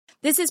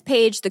This is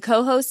Paige, the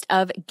co-host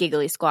of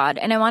Giggly Squad,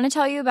 and I want to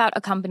tell you about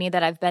a company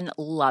that I've been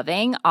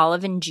loving,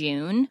 Olive and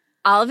June.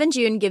 Olive and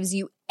June gives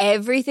you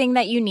everything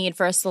that you need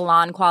for a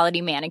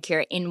salon-quality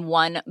manicure in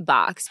one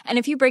box. And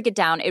if you break it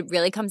down, it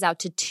really comes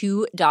out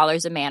to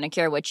 $2 a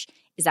manicure, which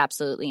is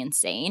absolutely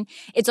insane.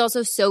 It's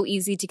also so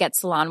easy to get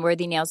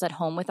salon-worthy nails at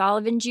home with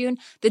Olive and June.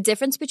 The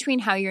difference between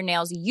how your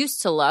nails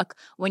used to look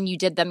when you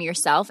did them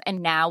yourself and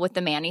now with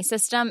the Mani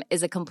system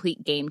is a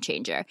complete game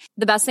changer.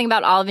 The best thing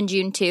about Olive and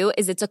June, too,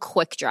 is it's a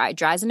quick dry.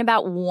 Dries in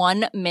about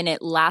 1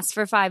 minute, lasts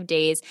for 5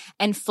 days,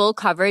 and full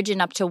coverage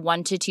in up to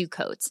 1 to 2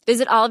 coats.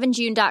 Visit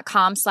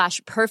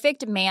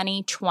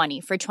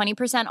oliveandjune.com/perfectmani20 for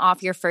 20%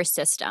 off your first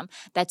system.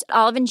 That's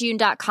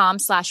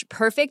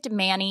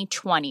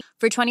oliveandjune.com/perfectmani20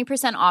 for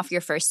 20% off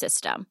your first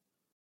system.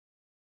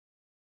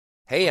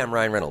 Hey, I'm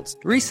Ryan Reynolds.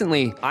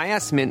 Recently, I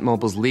asked Mint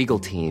Mobile's legal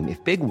team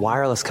if big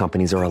wireless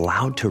companies are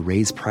allowed to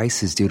raise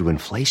prices due to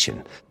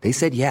inflation. They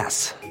said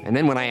yes. And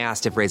then when I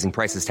asked if raising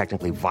prices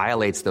technically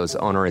violates those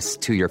onerous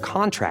 2-year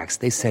contracts,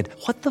 they said,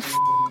 "What the f***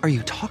 are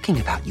you talking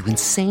about, you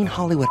insane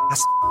Hollywood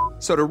ass?"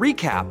 So to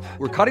recap,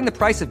 we're cutting the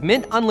price of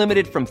Mint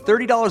Unlimited from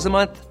 $30 a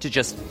month to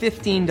just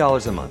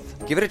 $15 a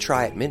month. Give it a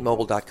try at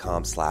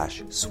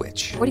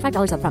mintmobile.com/switch.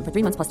 $45 up front for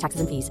 3 months plus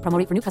taxes and fees. Promo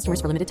rate for new customers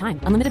for limited time.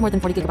 Unlimited more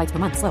than 40 gigabytes per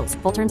month. Slows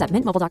full terms at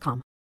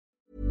mintmobile.com.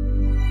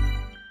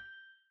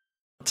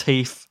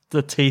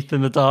 The teeth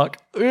in the dark.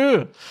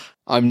 Ugh.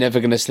 I'm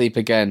never going to sleep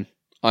again.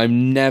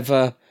 I'm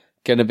never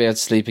going to be able to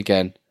sleep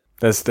again.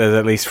 There's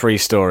at least 3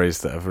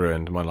 stories that have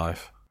ruined my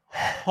life.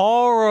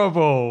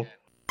 Horrible.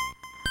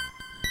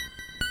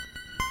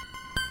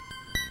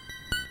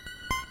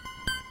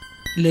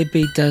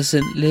 Libby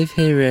doesn't live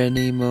here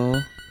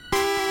anymore.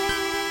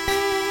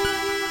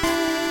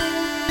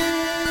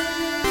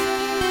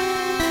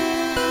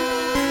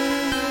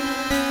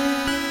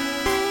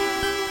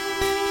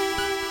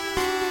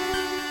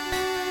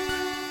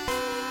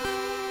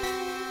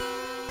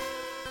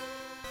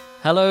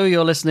 Hello,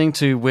 you're listening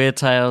to Weird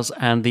Tales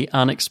and the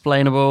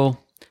Unexplainable.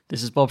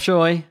 This is Bob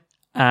Shoy,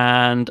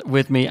 and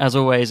with me, as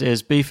always,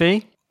 is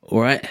Beefy.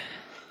 All right.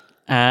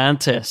 And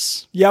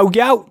Tiss. Yo,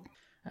 yo!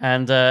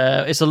 And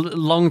it's a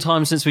long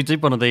time since we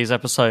did one of these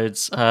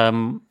episodes.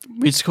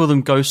 We just call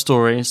them ghost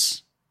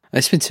stories.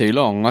 It's been too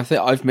long. I think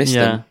I've missed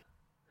them.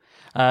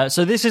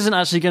 So this isn't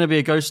actually going to be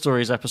a ghost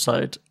stories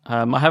episode.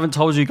 I haven't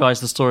told you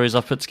guys the stories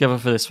I've put together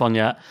for this one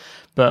yet,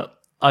 but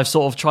I've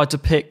sort of tried to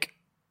pick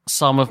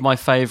some of my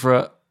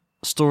favourite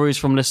stories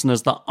from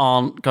listeners that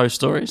aren't ghost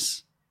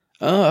stories.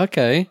 Oh,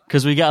 okay.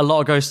 Because we get a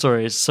lot of ghost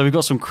stories. So we've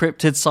got some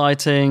cryptid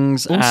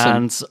sightings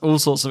and all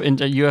sorts of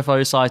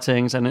UFO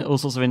sightings and all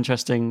sorts of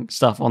interesting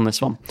stuff on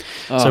this one.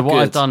 So what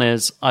I've done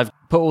is I've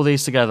put all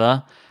these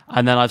together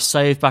and then I've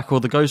saved back all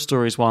the ghost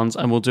stories ones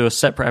and we'll do a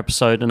separate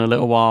episode in a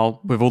little while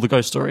with all the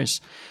ghost stories.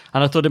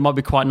 And I thought it might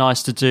be quite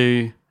nice to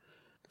do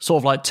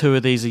sort of like 2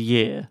 of these a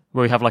year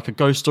where we have like a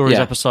ghost stories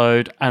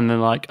episode and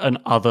then like an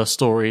other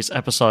stories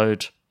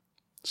episode.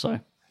 So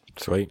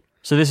sweet.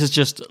 So this is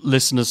just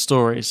listeners'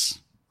 stories,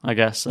 I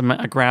guess,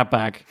 a grab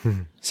bag.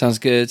 Sounds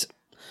good.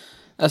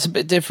 That's a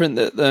bit different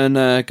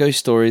than ghost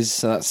stories.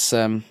 So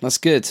that's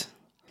good.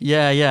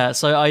 Yeah.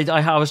 So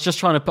I was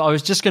just going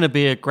to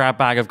be a grab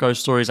bag of ghost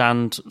stories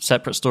and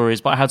separate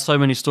stories, but I had so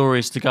many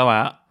stories to go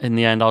at in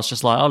the end. I was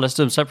just like, let's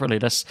do them separately.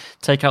 Let's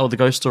take out all the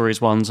ghost stories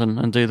ones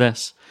and do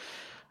this.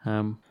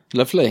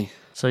 Lovely.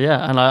 So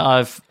yeah, and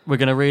we're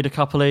going to read a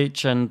couple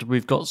each, and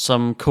we've got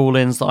some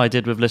call-ins that I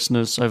did with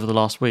listeners over the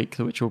last week,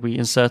 which we'll be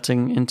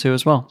inserting into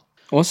as well.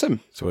 Awesome.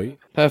 Sweet.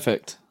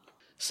 Perfect.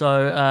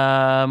 So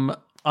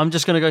I'm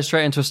just going to go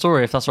straight into a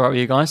story, if that's all right with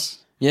you guys.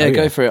 Yeah,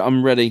 go for it.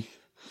 I'm ready.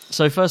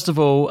 So first of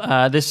all,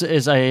 this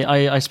is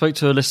I spoke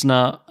to a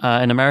listener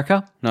in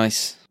America.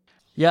 Nice.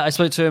 Yeah, I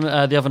spoke to him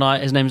the other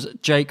night. His name's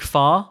Jake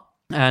Farr,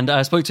 and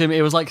I spoke to him.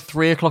 It was like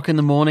 3:00 in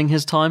the morning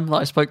his time that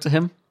I spoke to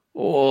him.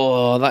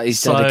 Oh, that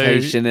is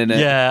dedication, isn't it?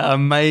 Yeah,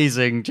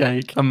 amazing,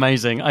 Jake.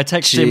 Amazing. I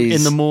texted him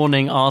in the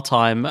morning our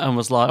time and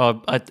was like,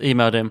 I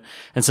emailed him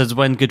and said,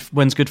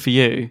 when's good for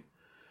you?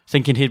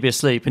 Thinking he'd be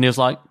asleep. And he was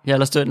like, yeah,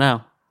 let's do it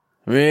now.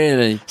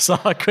 Really? So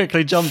I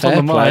quickly jumped on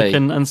the mic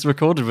and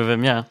recorded with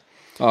him, yeah.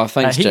 Oh,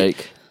 thanks,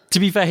 Jake. To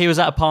be fair, he was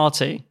at a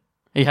party.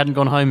 He hadn't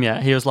gone home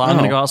yet. He was like, I'm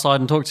going to go outside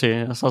and talk to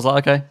you. So I was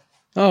like, okay.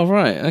 Oh,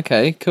 right.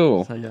 Okay,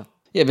 cool. So, yeah.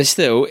 Yeah, but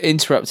still,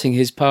 interrupting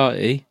his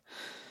party.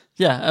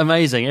 Yeah,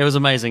 amazing. It was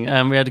amazing.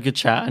 We had a good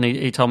chat and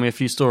he told me a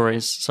few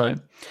stories. So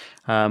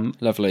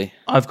lovely.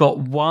 I've got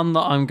one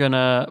that I'm going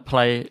to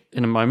play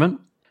in a moment.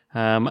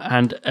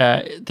 And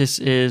this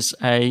is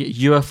a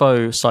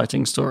UFO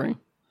sighting story.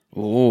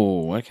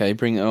 Oh, okay.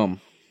 Bring it on.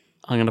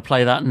 I'm going to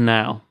play that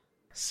now.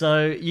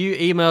 So you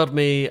emailed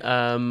me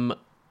a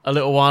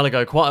little while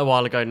ago, quite a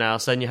while ago now,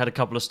 saying you had a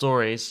couple of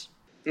stories.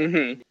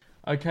 Mm-hmm.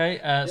 Okay,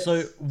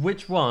 so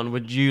which one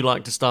would you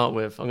like to start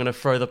with? I'm going to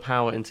throw the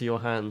power into your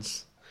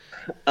hands.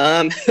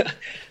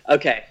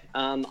 Okay,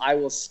 I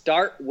will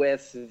start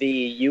with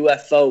the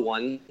UFO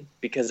one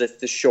because it's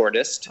the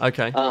shortest.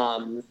 Okay.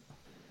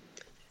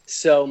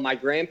 So my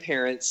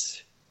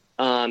grandparents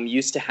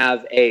used to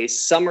have a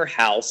summer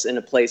house in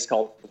a place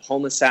called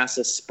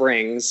Homosassa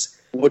Springs,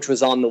 which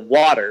was on the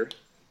water.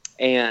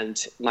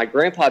 And my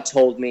grandpa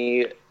told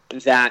me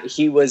that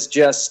he was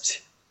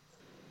just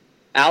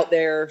out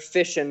there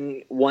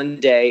fishing one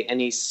day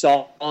and he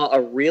saw a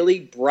really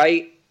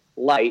bright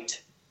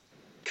light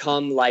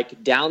come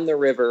like down the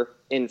river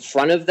in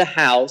front of the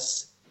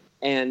house,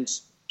 and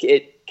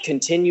it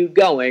continued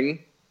going,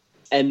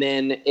 and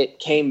then it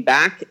came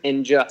back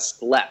and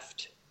just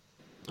left.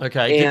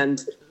 Okay.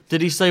 And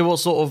did he say what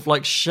sort of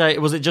like shape?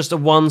 Was it just a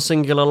one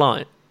singular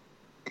light?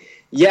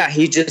 yeah,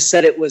 he just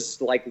said it was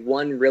like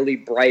one really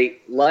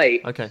bright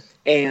light. Okay.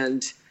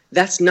 And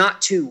that's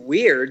not too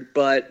weird,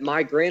 but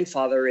my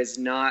grandfather is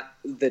not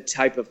the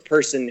type of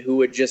person who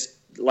would just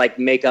like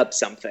make up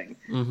something.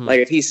 Mm-hmm. Like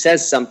if he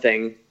says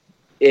something,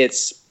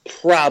 it's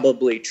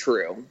probably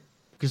true.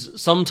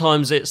 Because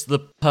sometimes it's the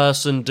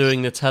person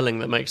doing the telling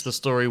that makes the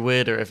story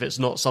weirder if it's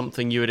not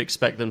something you would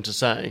expect them to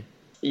say.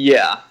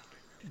 Yeah.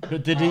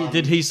 But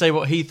did he say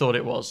what he thought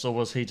it was, or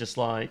was he just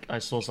like, I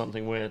saw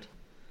something weird?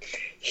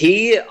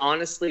 He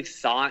honestly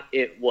thought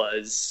it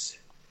was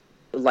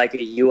like a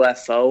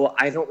UFO.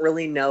 I don't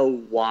really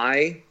know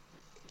why.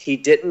 He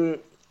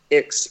didn't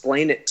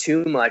explain it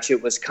too much.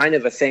 It was kind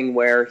of a thing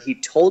where he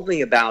told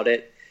me about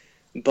it,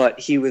 but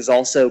he was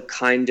also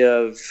kind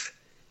of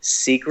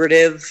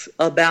secretive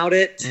about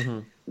it. Mm-hmm.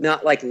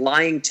 Not like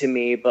lying to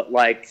me, but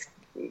like,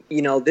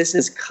 you know, this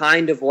is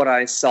kind of what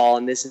I saw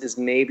and this is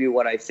maybe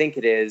what I think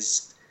it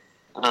is.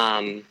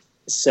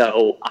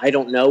 So I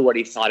don't know what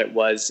he thought it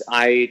was.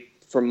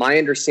 From my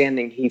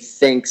understanding, he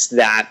thinks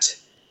that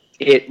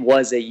it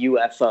was a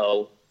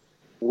UFO,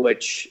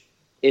 which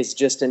is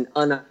just an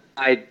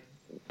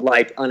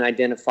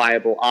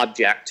unidentifiable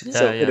object. Yeah,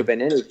 so it could have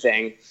been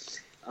anything.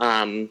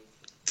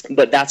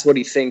 But that's what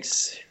he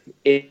thinks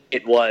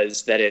it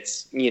was, that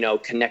it's, you know,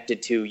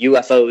 connected to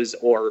UFOs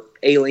or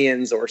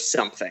aliens or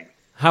something.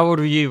 How old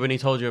were you when he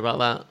told you about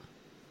that?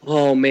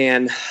 Oh,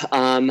 man.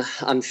 I'm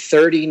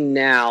 30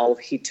 now.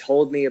 He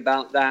told me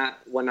about that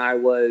when I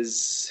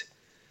was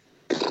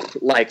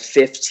like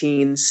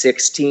 15,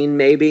 16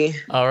 maybe.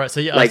 All right, so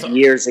yeah, like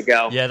years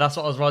ago. Yeah, that's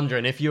what I was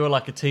wondering. If you were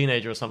like a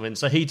teenager or something.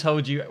 So he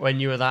told you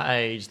when you were that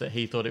age that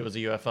he thought it was a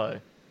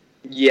UFO?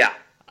 Yeah.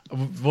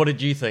 What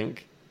did you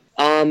think?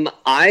 From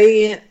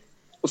a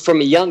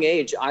young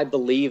age, I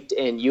believed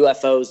in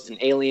UFOs and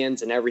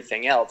aliens and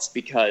everything else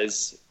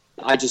because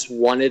I just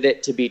wanted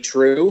it to be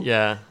true.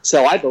 Yeah.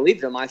 So I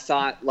believed him. I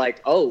thought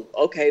like, oh,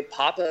 okay,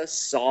 Papa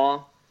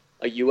saw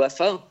a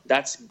UFO.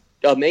 That's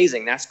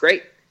amazing. That's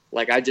great.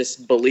 Like, I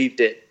just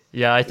believed it.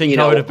 Yeah, I think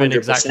I would have been 100%.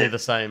 Exactly the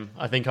same.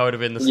 I think I would have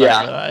been the same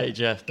at that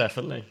age, yeah,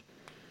 definitely.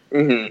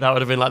 Mm-hmm. That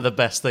would have been like the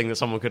best thing that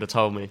someone could have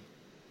told me.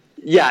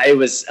 Yeah, it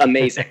was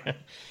amazing.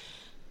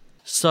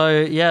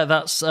 So, yeah,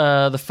 that's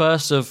the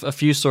first of a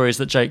few stories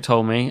that Jake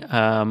told me.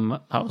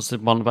 That was the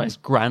one about his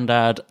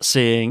granddad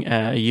seeing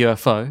a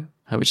UFO,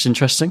 which is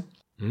interesting.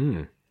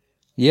 Mm.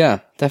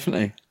 Yeah,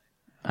 definitely.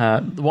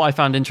 What I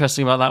found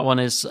interesting about that one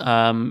is,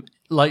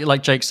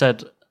 like Jake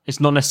said, it's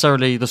not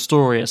necessarily the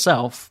story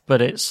itself,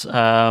 but it's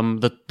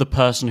the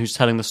person who's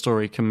telling the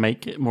story can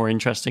make it more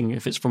interesting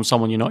if it's from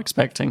someone you're not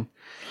expecting.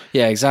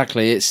 Yeah,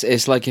 exactly.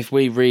 It's like if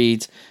we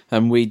read,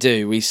 and we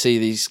see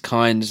these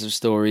kinds of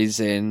stories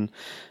in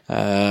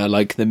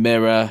like The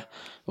Mirror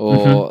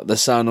or The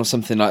Sun or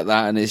something like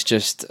that, and it's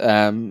just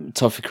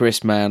Toffee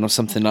Crisp Man or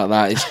something like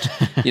that. It's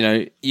you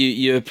know,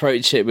 you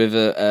approach it with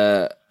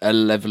a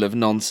level of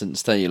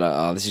nonsense, don't you? Like,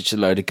 oh, this is just a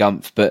load of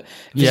gumph. But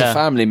if it's a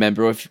family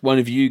member, or if one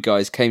of you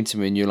guys came to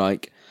me and you're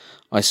like,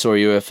 I saw a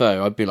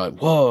UFO, I'd be like,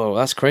 whoa,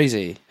 that's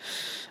crazy.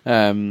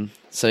 So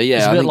yeah,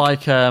 it's a bit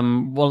like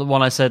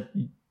one I said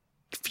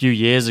a few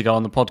years ago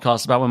on the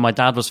podcast about when my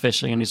dad was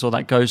fishing and he saw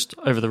that ghost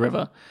over the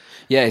river.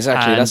 Yeah,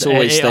 exactly. That's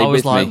always stayed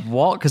with me. I was like,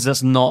 what? Because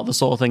that's not the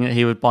sort of thing that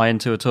he would buy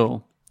into at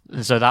all.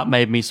 So that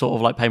made me sort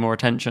of like pay more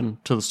attention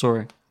to the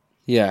story.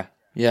 Yeah,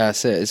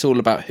 that's it. It's all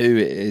about who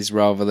it is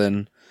rather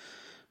than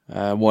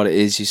what it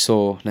is you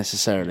saw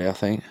necessarily, I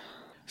think.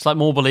 It's like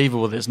more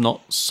believable that it's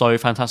not so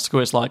fantastical.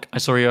 It's like, I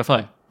saw a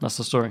UFO. That's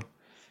the story.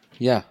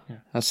 Yeah,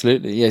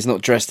 absolutely. Yeah, he's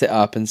not dressed it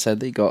up and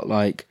said that he got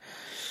like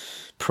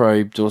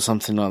probed or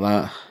something like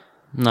that.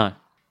 No.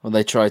 Or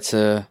they tried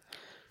to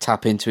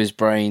tap into his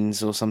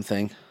brains or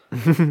something.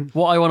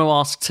 What I want to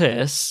ask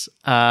Tis,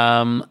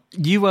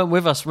 you weren't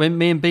with us when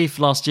me and Beef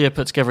last year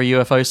put together a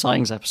UFO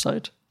sightings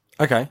episode.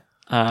 Okay.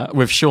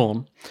 With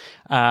Sean,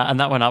 and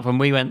that went up, and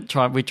we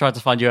tried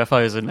to find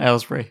UFOs in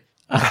Aylesbury,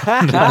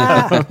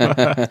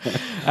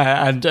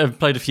 and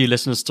played a few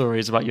listener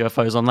stories about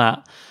UFOs on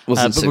that.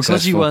 Wasn't but successful.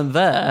 Because you weren't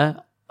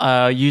there,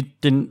 you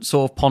didn't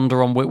sort of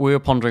ponder on what we were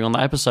pondering on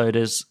that episode.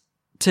 Is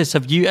Tis,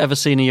 have you ever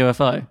seen a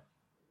UFO?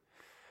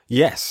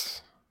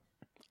 Yes.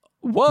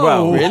 Whoa!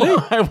 Well, really?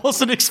 I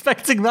wasn't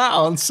expecting that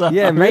answer.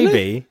 Yeah,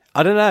 maybe.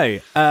 I don't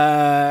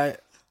know.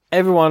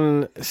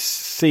 Everyone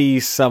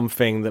sees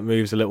something that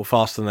moves a little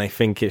faster than they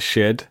think it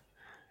should.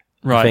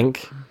 Right. I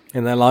think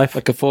in their life,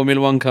 like a Formula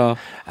One car.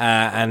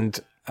 And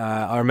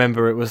I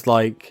remember it was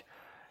like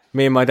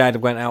me and my dad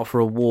went out for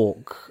a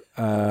walk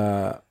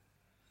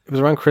it was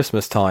around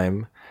Christmas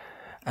time,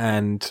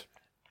 and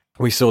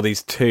we saw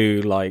these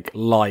two like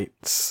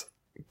lights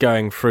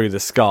going through the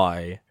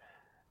sky,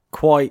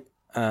 quite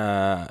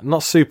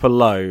not super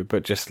low,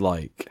 but just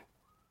like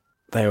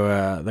they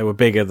were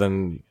bigger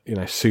than, you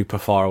know, super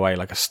far away,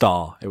 like a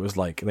star. It was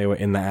like they were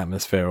in the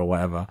atmosphere or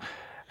whatever,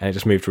 and it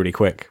just moved really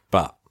quick.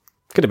 But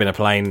could have been a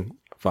plane,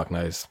 fuck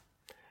knows.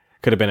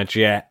 Could have been a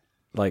jet,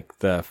 like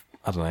I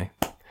don't know.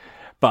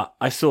 But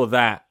I saw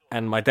that,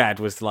 and my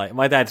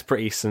dad's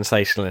pretty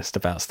sensationalist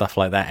about stuff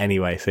like that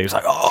anyway. So he was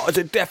like, "Oh, is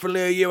it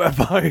definitely a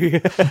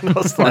UFO?" And I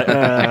was like,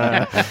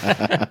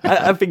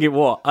 I think it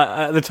was.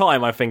 At the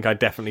time, I think I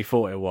definitely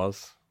thought it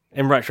was.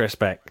 In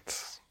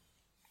retrospect,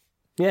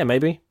 yeah,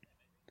 maybe.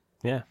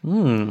 Yeah.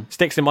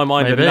 Sticks in my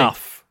mind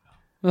enough.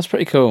 That's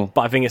pretty cool.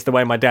 But I think it's the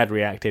way my dad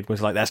reacted was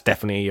like, that's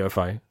definitely a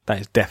UFO. That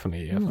is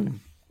definitely a UFO.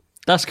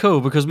 That's cool,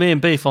 because me and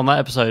Beef on that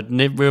episode,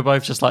 we were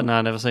both just like, no,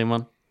 I've never seen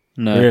one.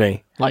 No.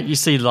 Really? Like, you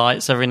see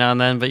lights every now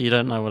and then, but you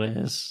don't know what it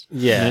is.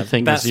 Yeah. You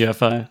think it's a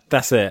UFO.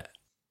 That's it.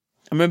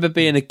 I remember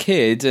being a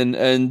kid and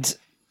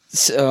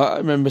I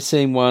remember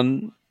seeing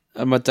one,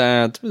 and my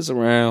dad was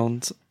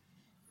around,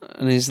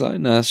 and he's like,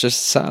 no, it's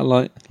just a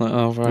satellite. I'm like,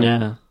 oh, right.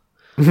 Yeah.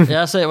 Yeah,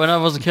 that's it. When I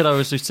was a kid, I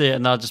used to see it,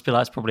 and I'd just be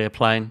like, it's probably a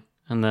plane.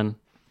 And then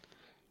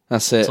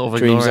that's it. Sort of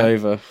Dream's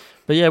over.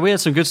 But yeah, we had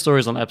some good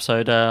stories on the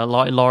episode.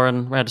 Like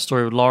Lauren, we had a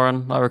story with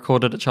Lauren that I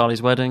recorded at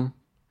Charlie's wedding.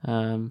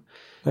 I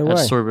had a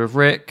story with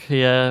Rick.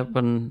 Yeah,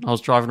 when I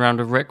was driving around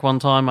with Rick one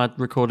time, I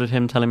recorded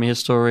him telling me his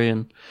story,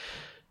 and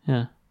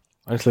yeah.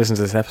 I just listened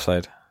to this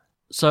episode.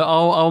 So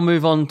I'll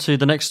move on to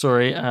the next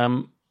story.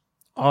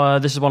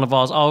 This is one of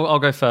ours. I'll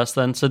go first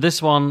then. So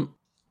this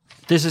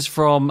is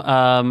from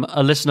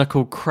a listener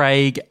called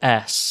Craig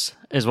S.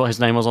 is what his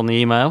name was on the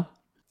email.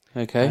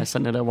 Okay. I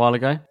sent it a while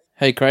ago.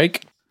 Hey,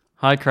 Craig.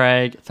 Hi,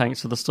 Craig.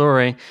 Thanks for the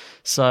story.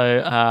 So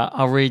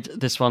I'll read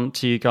this one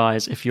to you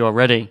guys if you are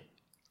ready.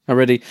 I'm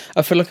ready.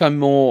 I feel like I'm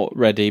more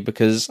ready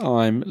because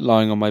I'm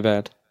lying on my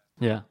bed.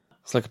 Yeah.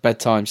 It's like a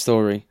bedtime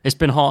story. It's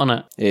been hot,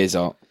 hasn't it? It is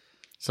hot.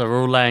 So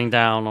we're all laying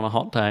down on a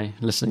hot day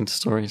listening to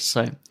stories.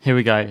 So here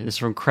we go. This is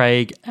from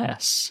Craig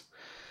S.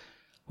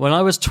 When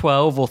I was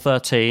 12 or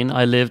 13,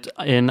 I lived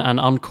in an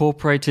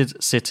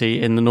unincorporated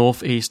city in the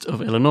northeast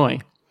of Illinois.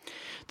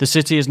 The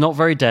city is not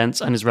very dense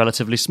and is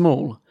relatively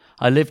small.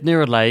 I lived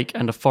near a lake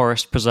and a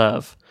forest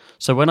preserve.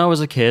 So when I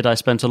was a kid, I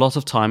spent a lot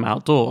of time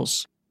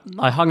outdoors.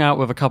 I hung out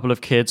with a couple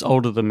of kids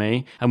older than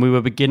me, and we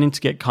were beginning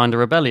to get kind of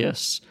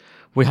rebellious.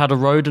 We had a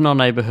road in our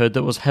neighborhood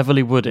that was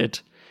heavily wooded.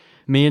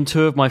 Me and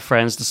two of my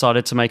friends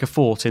decided to make a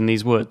fort in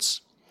these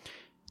woods.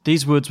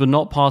 These woods were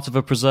not part of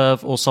a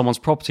preserve or someone's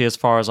property as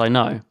far as I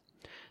know.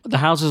 The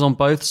houses on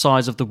both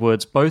sides of the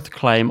woods both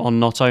claim on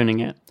not owning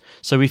it,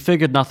 so we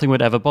figured nothing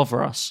would ever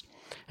bother us,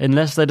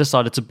 unless they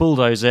decided to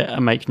bulldoze it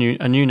and make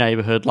a new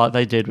neighborhood like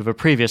they did with a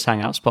previous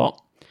hangout spot.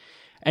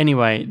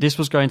 Anyway, this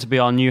was going to be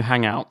our new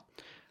hangout.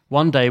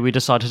 One day we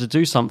decided to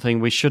do something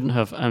we shouldn't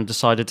have and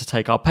decided to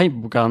take our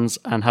paintball guns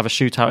and have a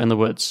shootout in the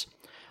woods.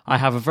 I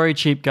have a very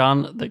cheap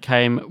gun that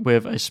came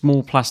with a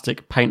small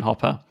plastic paint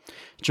hopper.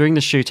 During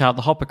the shootout,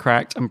 the hopper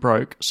cracked and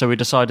broke, so we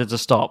decided to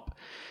stop.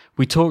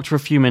 We talked for a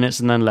few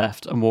minutes and then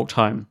left and walked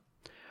home.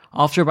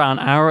 After about an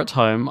hour at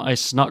home, I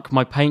snuck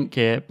my paint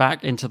gear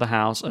back into the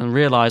house and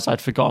realised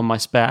I'd forgotten my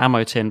spare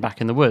ammo tin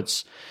back in the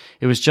woods.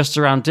 It was just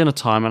around dinner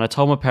time and I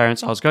told my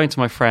parents I was going to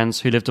my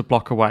friends who lived a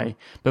block away,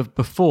 but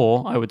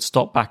before I would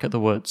stop back at the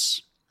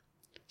woods.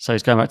 So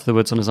he's going back to the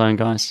woods on his own,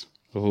 guys.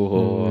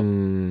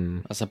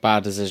 Ooh, that's a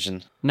bad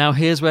decision. Now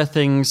here's where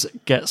things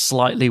get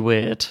slightly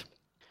weird.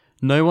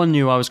 No one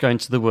knew I was going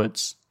to the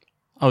woods.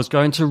 I was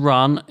going to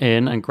run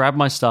in and grab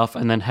my stuff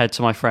and then head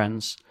to my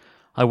friends.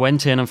 I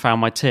went in and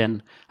found my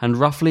tin, and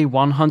roughly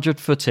 100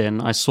 foot in,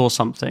 I saw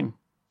something.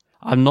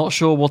 I'm not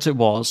sure what it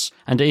was,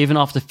 and even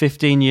after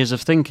 15 years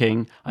of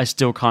thinking, I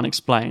still can't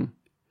explain.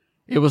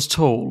 It was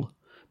tall,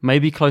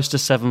 maybe close to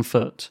 7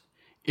 foot.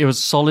 It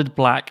was solid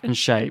black in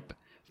shape,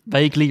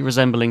 vaguely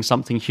resembling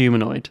something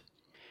humanoid.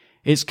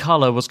 Its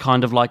colour was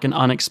kind of like an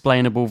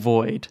unexplainable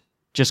void,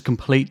 just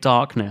complete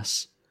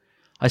darkness.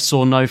 I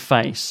saw no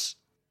face.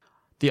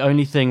 The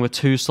only thing were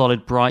two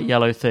solid bright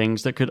yellow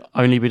things that could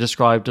only be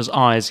described as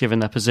eyes given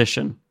their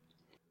position.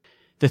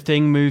 The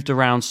thing moved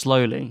around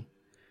slowly.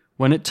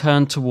 When it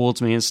turned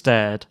towards me and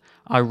stared,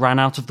 I ran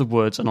out of the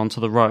woods and onto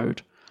the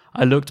road.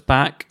 I looked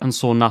back and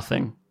saw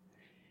nothing.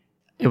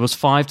 It was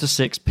 5 to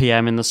 6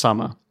 p.m. in the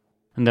summer,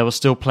 and there was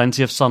still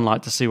plenty of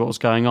sunlight to see what was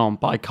going on,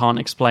 but I can't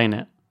explain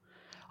it.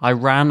 I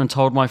ran and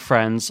told my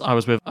friends I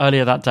was with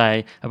earlier that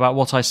day about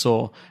what I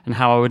saw and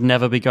how I would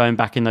never be going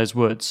back in those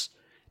woods.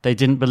 They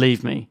didn't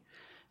believe me.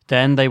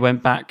 Then they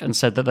went back and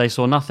said that they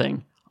saw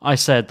nothing. I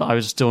said that I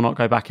would still not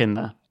go back in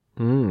there.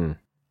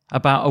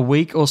 About a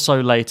week or so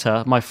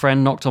later, my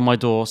friend knocked on my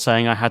door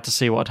saying I had to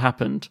see what had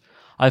happened.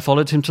 I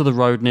followed him to the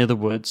road near the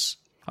woods.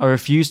 I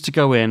refused to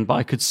go in, but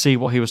I could see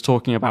what he was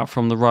talking about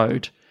from the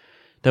road.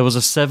 There was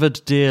a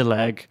severed deer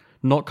leg,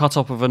 not cut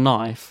off with a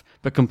knife,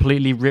 but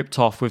completely ripped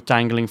off with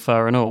dangling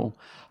fur and all,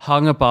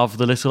 hung above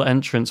the little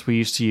entrance we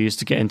used to use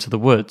to get into the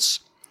woods.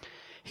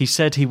 He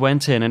said he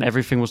went in and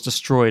everything was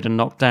destroyed and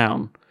knocked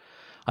down.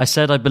 I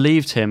said I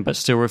believed him, but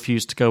still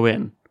refused to go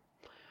in.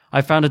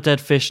 I found a dead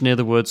fish near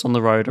the woods on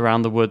the road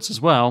around the woods as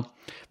well,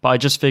 but I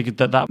just figured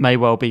that may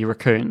well be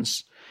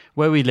raccoons.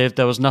 Where we lived,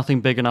 there was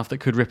nothing big enough that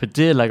could rip a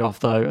deer leg off,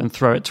 though, and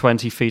throw it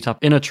 20 feet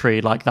up in a tree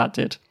like that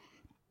did.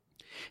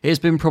 It's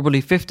been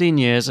probably 15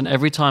 years, and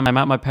every time I'm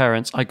at my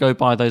parents', I go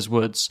by those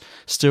woods,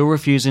 still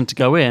refusing to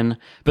go in,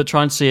 but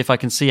trying to see if I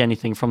can see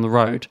anything from the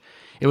road.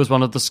 It was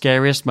one of the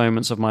scariest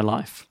moments of my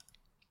life.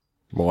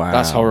 Wow.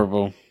 That's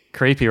horrible.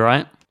 Creepy,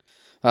 right?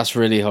 That's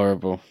really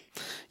horrible.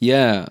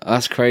 Yeah,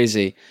 that's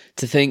crazy.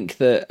 To think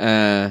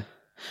that,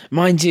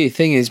 mind you,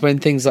 thing is, when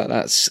things like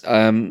that's,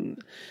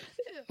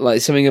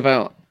 like something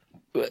about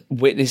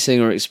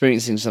witnessing or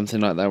experiencing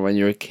something like that when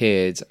you're a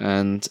kid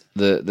and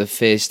the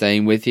fear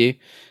staying with you,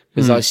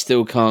 because I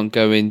still can't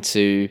go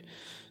into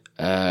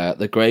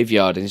the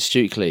graveyard in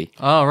Stukely.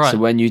 Oh, right. So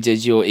when you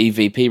did your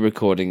EVP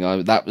recording,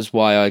 that was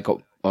why I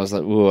was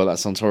like, whoa, that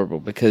sounds horrible,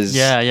 because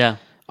Yeah.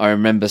 I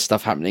remember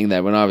stuff happening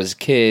there when I was a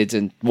kid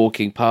and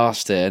walking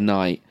past it at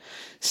night.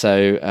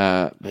 So,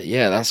 but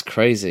yeah, that's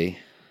crazy.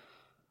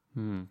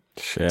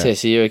 Shit.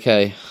 Tiss, are you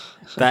okay?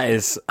 That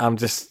is,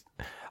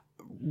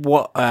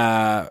 what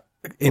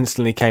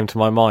instantly came to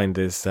my mind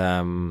is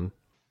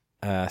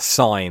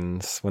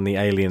Signs, when the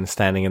alien's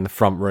standing in the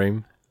front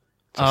room.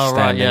 Just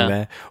standing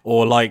there.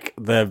 Or like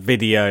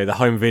the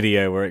home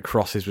video where it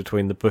crosses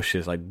between the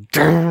bushes, like,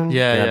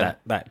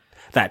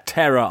 that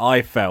terror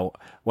I felt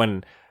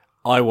when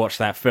I watched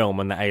that film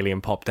and the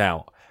alien popped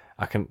out.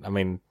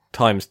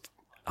 Times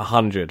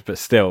 100, but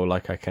still,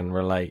 like, I can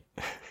relate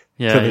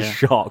to the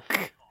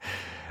shock,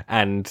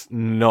 and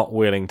not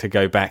willing to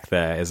go back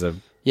there is a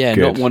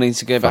not wanting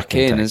to go back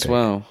in tactic as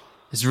well.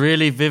 It's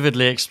really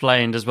vividly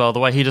explained as well, the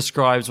way he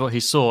describes what he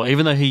saw,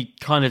 even though he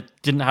kind of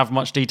didn't have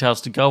much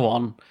details to go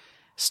on,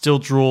 still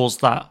draws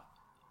that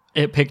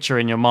picture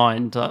in your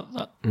mind,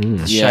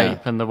 the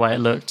shape and the way it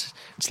looked.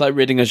 It's like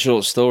reading a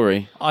short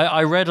story.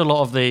 I read a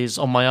lot of these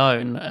on my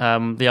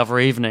own the other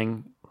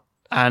evening,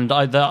 and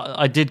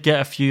I did get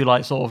a few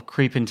like sort of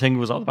creeping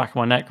tingles up the back of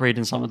my neck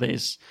reading some of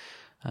these.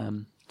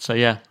 So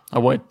yeah, I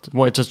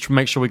wanted to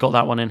make sure we got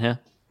that one in here.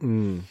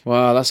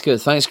 Wow, that's good.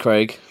 Thanks,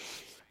 Craig.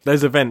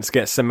 Those events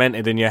get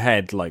cemented in your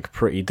head like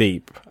pretty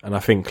deep, and I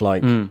think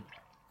like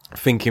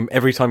thinking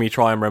every time you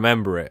try and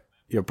remember it,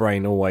 your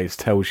brain always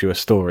tells you a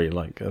story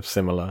like of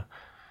similar,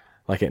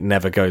 like it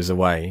never goes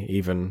away.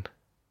 Even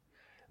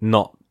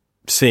not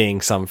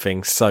seeing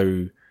something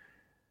for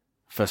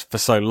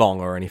so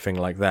long or anything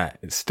like that,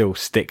 it still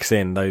sticks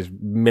in those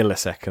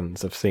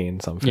milliseconds of seeing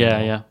something.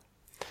 Yeah.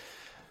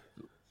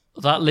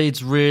 That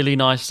leads really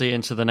nicely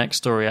into the next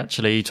story,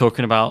 actually. You're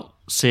talking about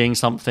seeing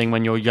something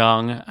when you're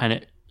young and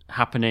it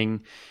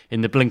happening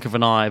in the blink of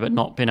an eye, but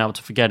not being able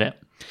to forget it.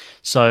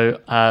 So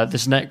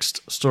this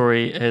next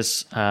story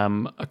is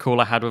a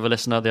call I had with a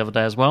listener the other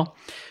day as well.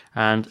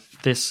 And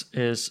this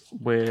is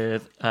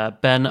with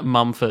Ben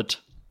Mumford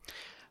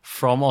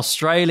from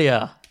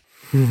Australia.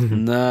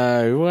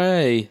 No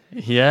way.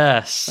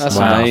 Yes. That's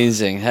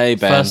amazing. Hey,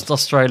 Ben. First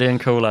Australian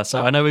caller.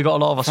 So I know we got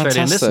a lot of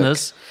Australian Fantastic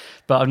listeners,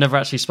 but I've never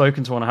actually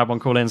spoken to one. I had one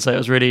call in, so it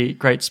was really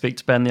great to speak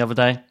to Ben the other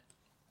day.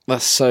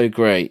 That's so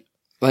great.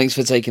 Thanks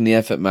for taking the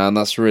effort, man.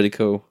 That's really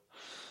cool.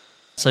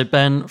 So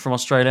Ben from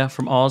Australia,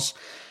 from Oz,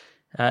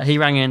 he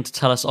rang in to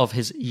tell us of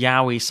his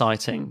Yowie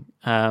sighting.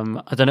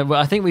 I don't know.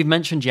 I think we've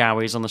mentioned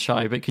Yowies on the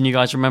show, but can you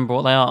guys remember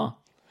what they are?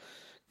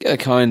 Yeah,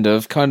 kind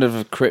of a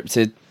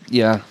cryptid.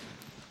 Yeah.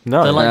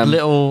 No, they're like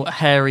little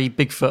hairy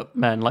Bigfoot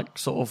men, like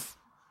sort of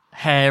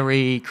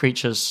hairy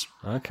creatures.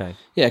 Okay.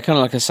 Yeah, kind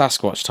of like a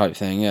Sasquatch type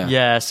thing. Yeah.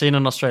 Yeah, seen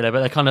in Australia, but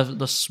they're kind of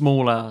the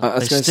smaller. I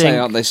was going to say,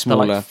 aren't they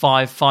smaller? They're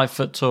like 5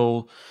 foot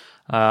tall.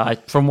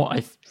 From what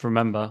I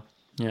remember,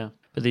 yeah.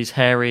 But these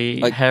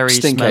hairy,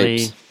 stink smelly,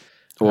 apes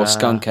or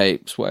skunk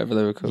apes, whatever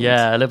they were called.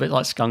 Yeah, a little bit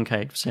like skunk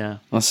apes. Yeah,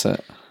 that's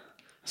it.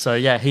 So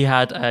yeah, he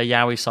had a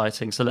Yowie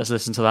sighting. So let's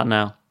listen to that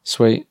now.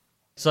 Sweet.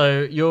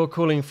 So you're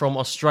calling from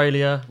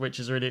Australia, which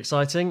is really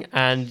exciting,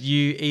 and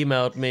you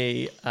emailed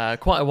me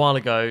quite a while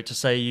ago to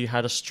say you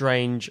had a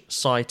strange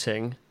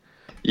sighting.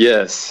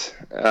 Yes.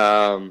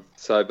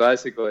 So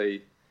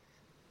basically,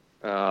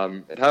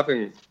 it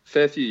happened a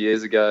fair few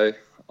years ago.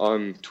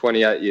 I'm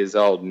 28 years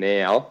old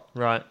now.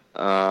 Right.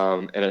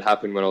 And it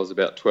happened when I was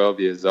about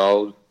 12 years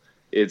old.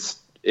 It's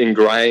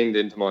ingrained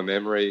into my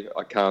memory.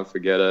 I can't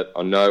forget it.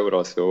 I know what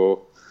I saw.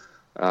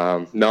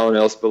 No one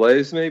else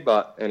believes me,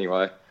 but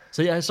anyway.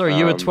 So yeah, sorry,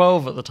 you were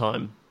 12 at the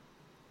time?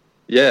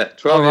 Yeah,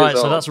 12 years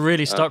old. So that's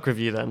really stuck with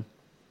you then.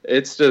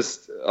 It's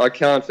just, I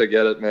can't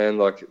forget it, man.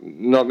 Like,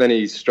 not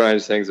many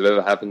strange things have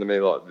ever happened to me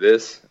like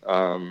this.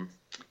 I've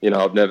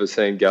never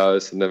seen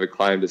ghosts. I've never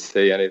claimed to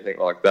see anything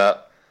like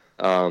that.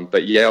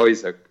 But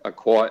Yowies are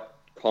quite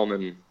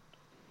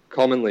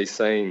commonly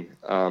seen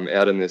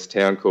out in this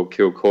town called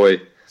Kilcoy.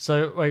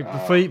 So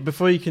wait,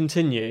 before you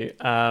continue,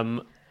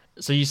 so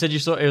you said you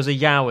saw it was a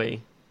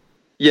Yowie?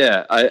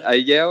 Yeah, a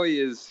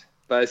Yowie is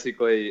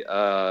basically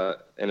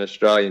an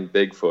Australian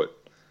Bigfoot.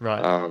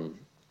 Right.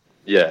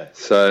 Yeah.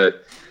 So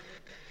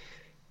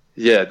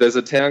Yeah, there's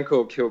a town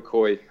called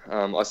Kilcoy.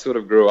 I sort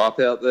of grew up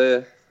out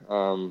there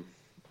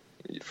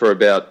for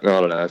about,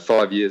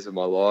 5 years of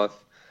my life,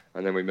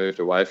 and then we moved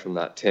away from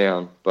that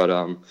town.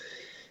 But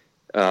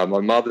my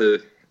mother,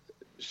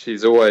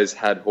 she's always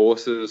had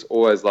horses,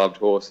 always loved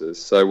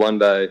horses. So one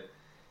day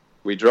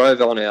we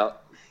drove on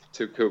out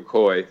to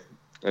Kilcoy,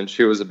 and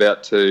she was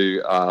about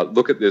to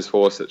look at this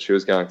horse that she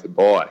was going to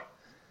buy.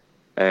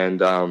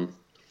 And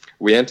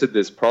we entered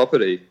this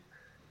property,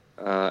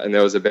 and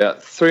there was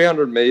about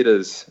 300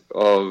 metres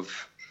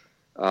of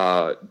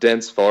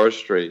dense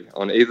forestry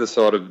on either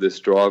side of this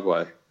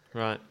driveway.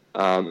 Right.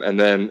 And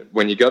then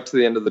when you got to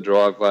the end of the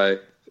driveway,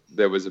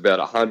 there was about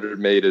 100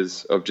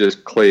 metres of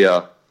just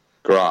clear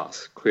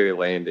grass, clear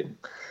landing.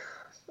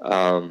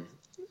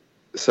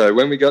 So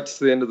when we got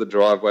to the end of the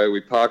driveway,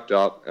 we parked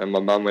up, and my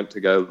mum went to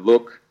go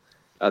look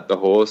at the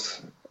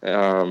horse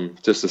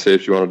just to see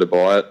if she wanted to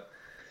buy it.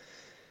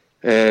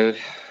 And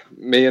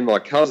me and my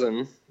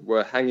cousin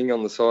were hanging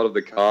on the side of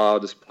the car,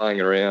 just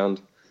playing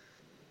around.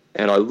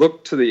 And I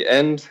looked to the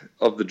end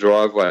of the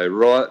driveway,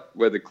 right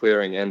where the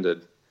clearing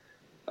ended,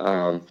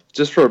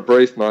 just for a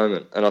brief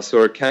moment. And I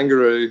saw a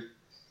kangaroo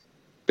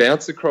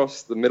bounce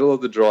across the middle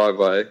of the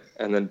driveway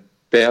and then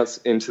bounce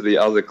into the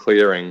other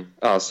clearing.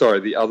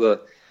 The other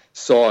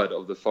side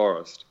of the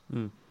forest.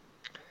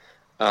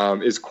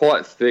 Is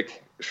quite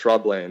thick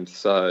shrubland.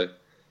 So,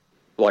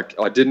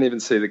 I didn't even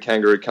see the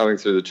kangaroo coming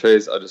through the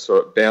trees. I just saw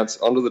it bounce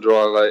onto the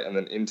driveway and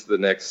then into the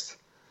next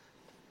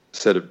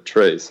set of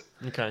trees.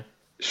 Okay.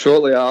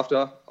 Shortly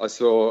after,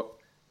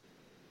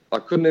 I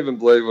couldn't even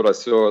believe what I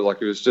saw.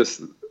 It was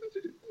just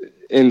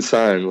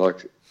insane.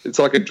 It's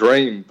like a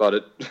dream, but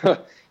it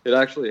it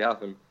actually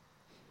happened.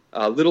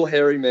 A little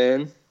hairy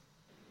man,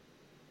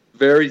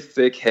 very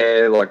thick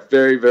hair,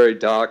 very, very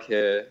dark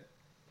hair,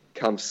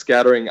 comes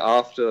scattering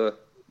after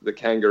the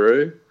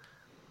kangaroo.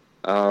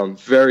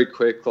 Very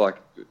quick,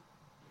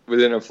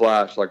 within a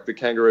flash, the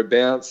kangaroo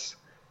bounced,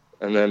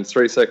 and then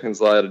 3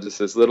 seconds later, just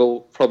this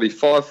little, probably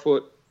 5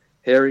 foot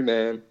hairy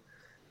man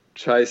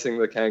chasing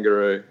the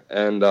kangaroo.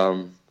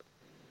 And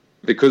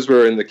because we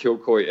were in the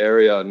Kilcoy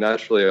area,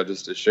 naturally I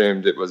just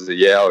assumed it was a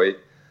yowie.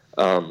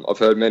 I've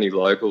heard many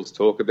locals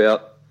talk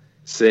about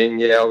seeing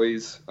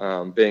yowies,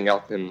 being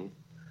up in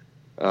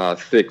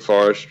thick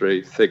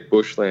forestry, thick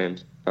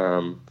bushland.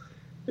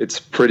 It's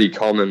pretty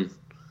common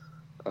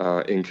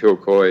in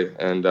Kilcoy,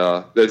 and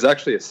there's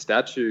actually a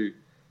statue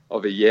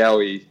of a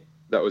yowie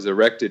that was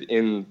erected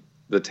in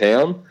the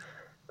town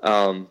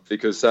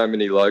because so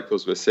many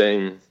locals were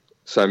seeing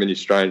so many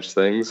strange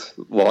things,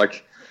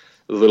 like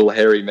the little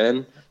hairy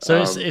men.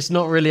 So it's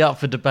not really up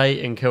for debate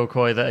in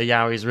Kilcoy that a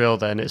yowie's real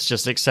then, it's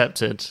just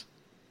accepted?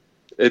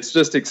 It's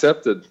just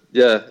accepted,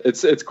 yeah.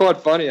 It's quite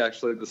funny,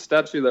 actually. The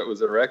statue that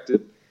was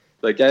erected,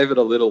 they gave it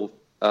a little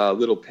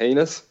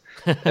penis,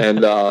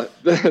 and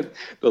the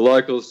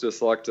locals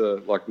just like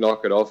to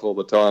knock it off all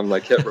the time. They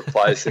kept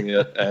replacing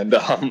it, and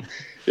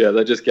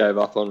they just gave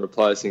up on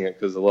replacing it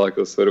because the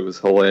locals thought it was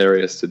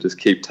hilarious to just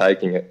keep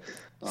taking it.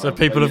 So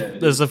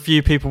there's a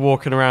few people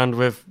walking around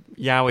with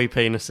yowie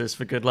penises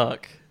for good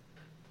luck.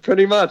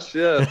 Pretty much,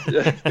 yeah.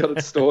 Got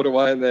it stored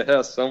away in their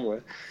house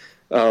somewhere.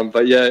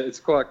 But yeah, it's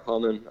quite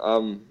common.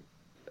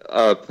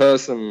 A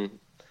person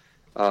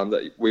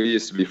that we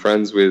used to be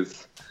friends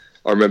with,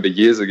 I remember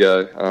years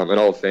ago, an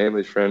old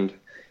family friend,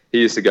 he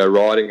used to go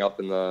riding up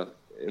in the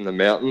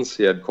mountains.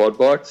 He had quad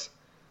bikes.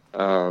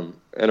 And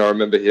I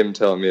remember him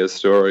telling me a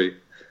story.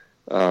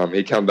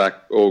 He come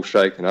back all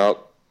shaken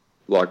up,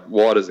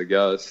 white as a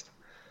ghost.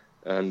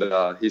 And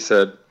he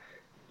said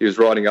he was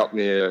riding up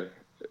near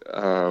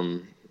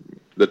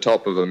the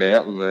top of a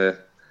mountain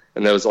there,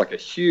 and there was a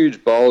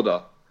huge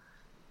boulder.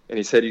 And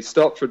he said he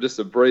stopped for just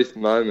a brief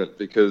moment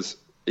because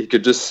he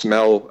could just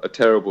smell a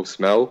terrible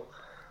smell.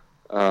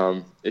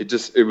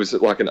 It was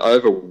like an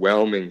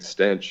overwhelming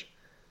stench.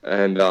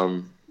 And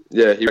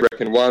he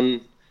reckoned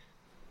one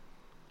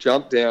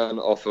jumped down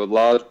off a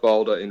large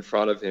boulder in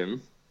front of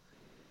him.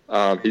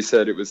 He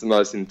said it was the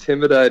most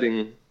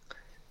intimidating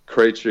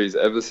creature he's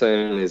ever seen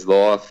in his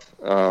life.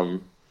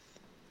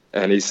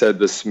 And he said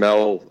the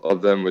smell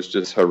of them was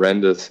just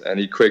horrendous. And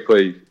he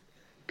quickly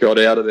got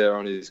out of there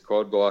on his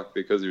quad bike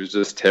because he was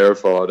just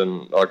terrified.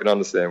 And I can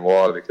understand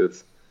why,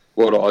 because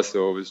what I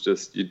saw was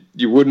just,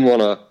 you wouldn't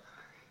want to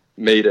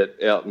meet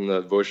it out in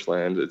the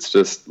bushland. It's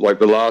just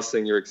the last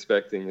thing you're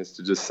expecting is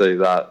to just see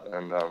that.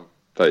 And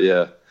but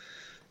yeah,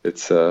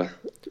 it's I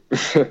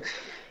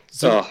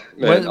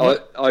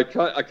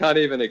can't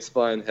even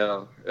explain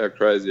how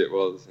crazy it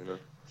was, you know.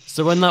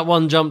 So when that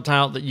one jumped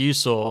out that you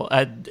saw,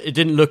 it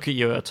didn't look at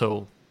you at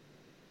all?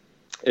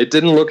 It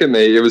didn't look at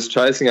me. It was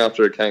chasing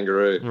after a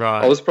kangaroo.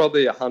 Right. I was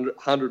probably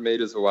 100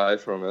 meters away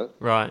from it.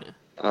 Right.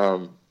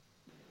 But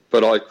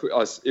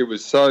it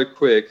was so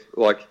quick,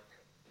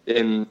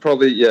 in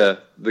probably,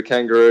 the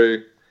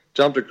kangaroo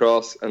jumped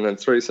across, and then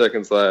 3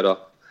 seconds later,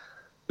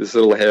 this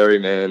little hairy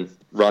man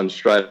runs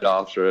straight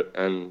after it.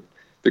 And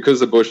because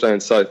the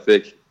bushland's so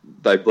thick,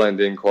 they blend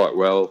in quite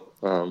well.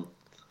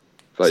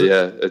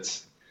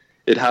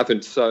 It it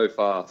happened so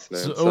fast,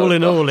 man. So so all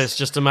in fast. all, it's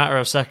just a matter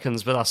of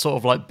seconds, but that's sort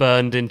of like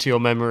burned into your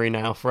memory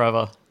now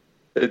forever.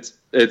 It's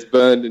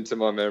burned into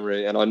my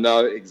memory, and I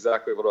know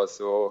exactly what I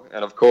saw.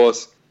 And of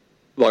course,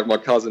 like my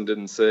cousin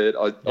didn't see it.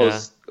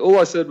 All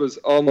I said was,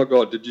 "Oh my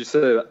God, did you see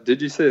that?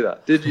 Did you see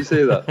that? Did you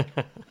see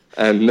that?"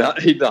 And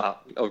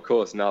of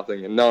course,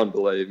 nothing. And no one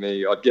believed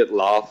me. I'd get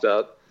laughed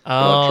at.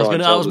 Oh,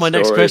 that was my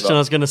next question. I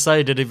was going to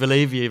say, did he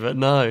believe you? But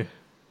no.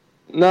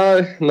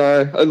 No.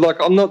 Like,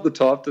 I'm not the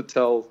type to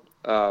tell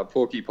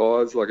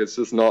porcupines. Like, it's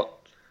just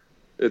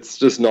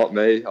not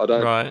me. I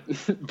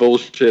don't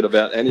bullshit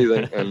about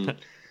anything. And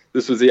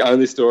this was the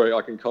only story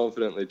I can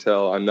confidently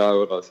tell. I know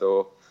what I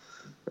saw.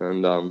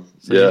 And,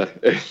 yeah.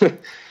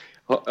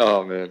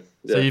 Oh, man.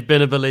 Yeah. So you've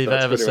been a believer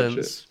ever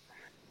since?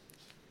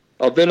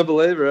 I've been a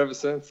believer ever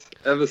since.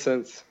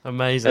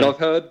 Amazing. And I've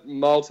heard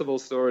multiple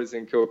stories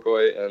in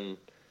Kilcoy, and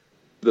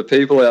the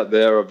people out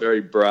there are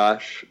very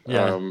brash.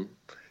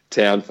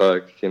 Town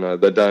folk,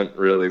 they don't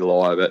really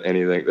lie about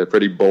anything. They're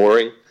pretty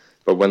boring,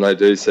 but when they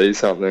do see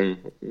something,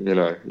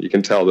 you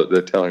can tell that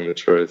they're telling the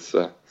truth.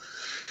 So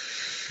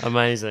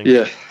amazing.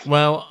 Yeah.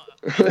 Well,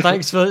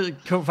 thanks for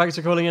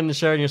calling in and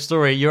sharing your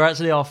story. You're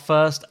actually our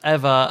first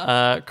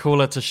ever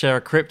caller to share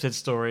a cryptid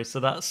story, so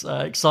that's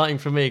exciting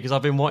for me because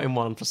I've been wanting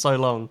one for so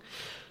long.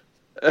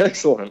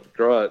 Excellent.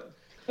 Great.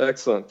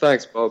 Excellent.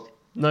 Thanks, Bob.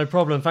 No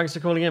problem. Thanks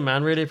for calling in,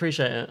 man. Really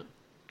appreciate it.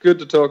 Good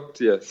to talk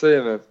to you. See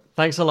you, man.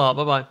 Thanks a lot.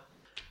 Bye-bye.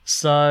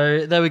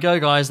 So there we go,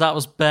 guys. That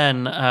was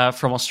Ben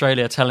from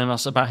Australia telling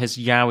us about his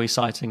Yowie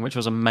sighting, which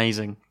was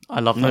amazing. I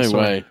love that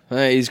story. No way.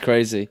 That is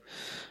crazy.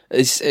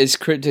 His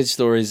cryptid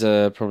stories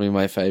are probably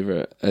my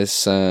favourite.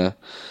 And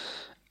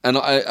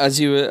as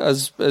we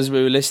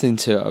were listening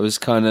to it,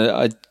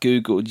 I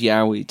googled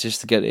Yowie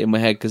just to get it in my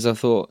head because I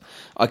thought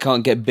I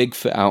can't get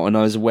Bigfoot out, and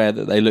I was aware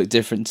that they look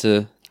different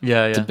to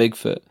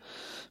Bigfoot.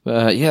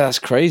 But that's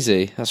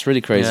crazy. That's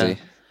really crazy. Yeah.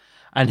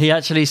 And he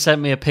actually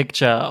sent me a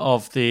picture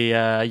of the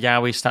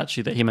Yowie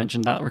statue that he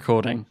mentioned that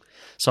recording.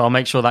 So I'll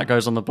make sure that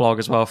goes on the blog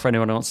as well for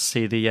anyone who wants to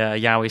see the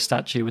Yowie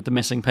statue with the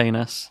missing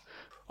penis.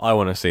 I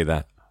want to see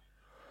that.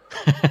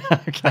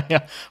 Okay,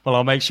 well,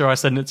 I'll make sure I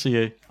send it to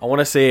you. I want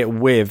to see it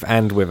with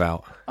and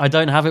without. I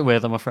don't have it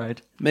with, I'm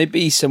afraid.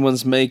 Maybe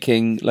someone's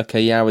making like a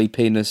Yowie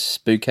penis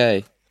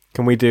bouquet.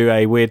 Can we do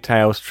a Weird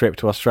Tales trip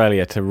to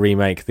Australia to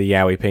remake the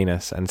Yowie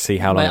penis and see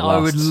how long it lasts? I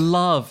would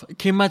love...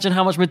 Can you imagine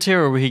how much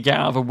material we could get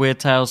out of a Weird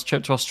Tales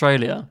trip to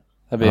Australia?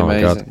 That'd be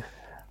amazing. God.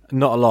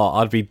 Not a lot.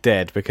 I'd be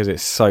dead because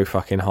it's so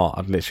fucking hot.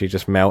 I'd literally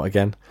just melt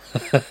again.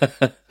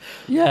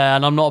 Yeah,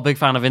 and I'm not a big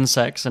fan of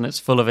insects, and it's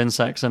full of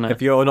insects, isn't it?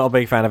 If you're not a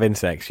big fan of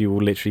insects, you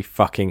will literally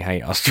fucking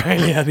hate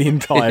Australia the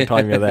entire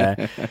time you're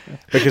there.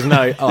 Because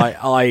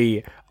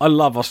I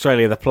love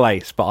Australia the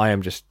place, but I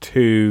am just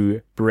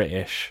too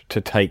British to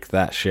take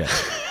that shit.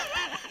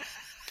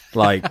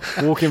 Like,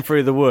 walking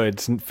through the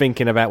woods and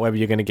thinking about whether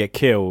you're going to get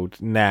killed,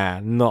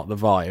 nah, not the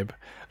vibe.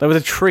 There was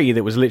a tree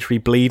that was literally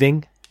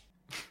bleeding.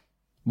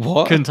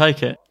 What? Couldn't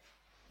take it.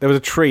 There was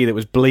a tree that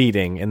was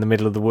bleeding in the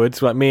middle of the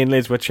woods. Like, me and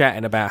Liz were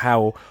chatting about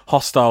how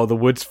hostile the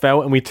woods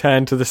felt, and we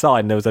turned to the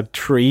side and there was a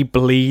tree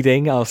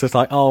bleeding. I was just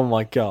like, oh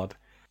my God.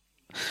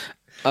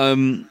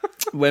 When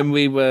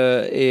we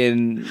were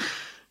in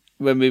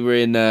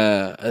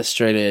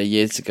Australia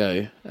years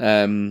ago,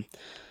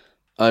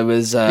 I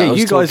was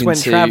you guys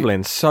went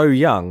travelling so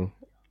young.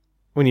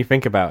 When you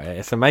think about it,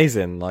 it's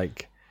amazing.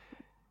 Like,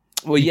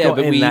 well, you got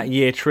in that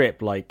year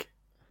trip, like,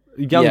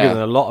 younger than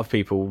a lot of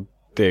people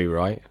do,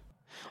 right?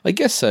 I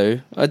guess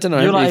so. I don't know.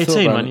 You were like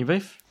 18, weren't you,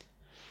 Beef?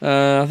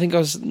 I think I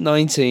was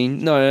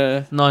 19.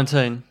 No,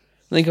 19.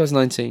 I think I was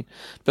 19.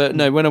 But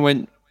no, when I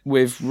went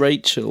with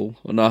Rachel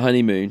on our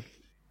honeymoon,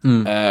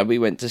 we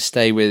went to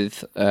stay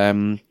with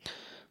my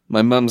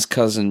mum's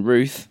cousin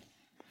Ruth,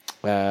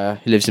 who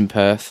lives in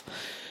Perth,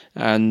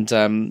 and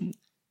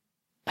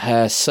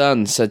her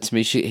son said to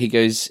me, he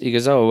goes,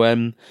 oh,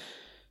 do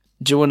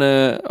you want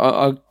to?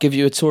 I'll give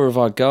you a tour of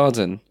our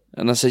garden.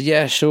 And I said,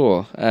 yeah,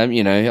 sure.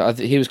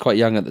 He was quite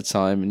young at the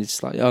time, and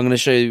he's like, I'm going to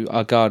show you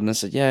our garden. I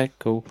said, yeah,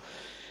 cool.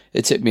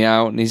 It took me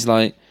out, and he's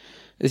like,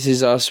 this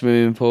is our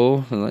swimming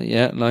pool. I'm like,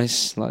 yeah,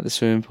 nice, like the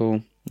swimming pool.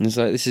 And he's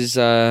like, this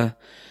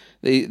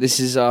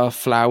is our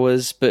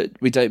flowers, but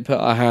we don't put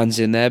our hands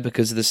in there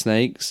because of the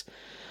snakes.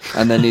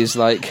 And then he's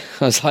like,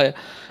 I was like,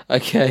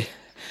 okay.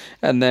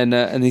 And then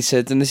and he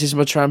said, and this is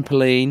my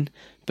trampoline,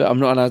 but I'm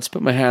not allowed to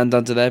put my hand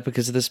under there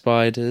because of the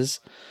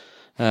spiders.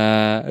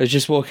 I was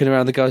just walking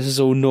around the guys. It's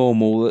all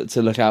normal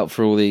to look out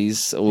for all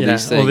these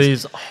things. All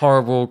these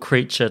horrible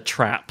creature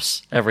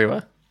traps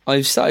everywhere.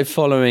 I've started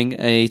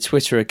following a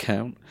Twitter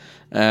account,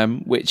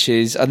 which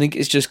is, I think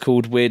it's just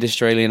called Weird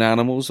Australian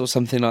Animals or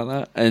something like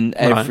that. And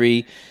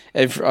every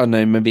I don't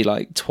know, maybe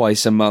like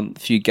twice a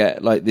month, you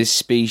get like this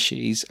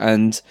species,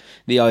 and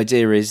the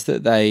idea is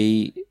that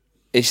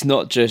it's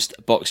not just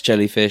box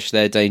jellyfish.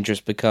 They're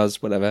dangerous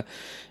because whatever.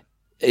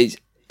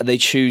 They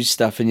choose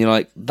stuff, and you're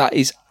like, that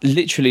is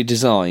literally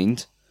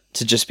designed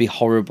to just be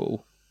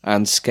horrible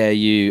and scare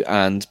you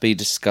and be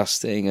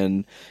disgusting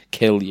and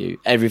kill you.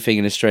 Everything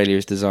in Australia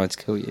is designed to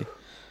kill you.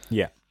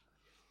 Yeah.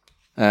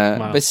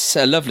 But it's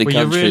a lovely country.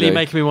 You're really though.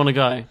 making me want to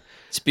go.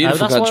 It's a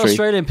beautiful that's country. why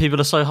Australian people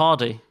are so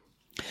hardy.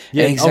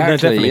 Yeah, exactly.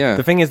 definitely. Yeah.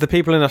 The thing is, the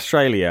people in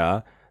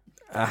Australia,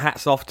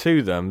 hats off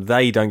to them.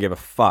 They don't give a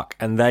fuck,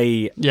 and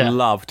they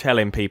love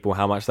telling people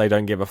how much they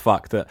don't give a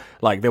fuck. That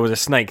like there was a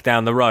snake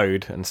down the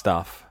road and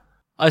stuff.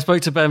 I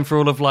spoke to Ben for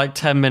all of like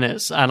 10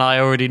 minutes, and I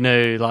already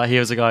knew like he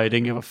was a guy who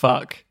didn't give a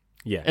fuck.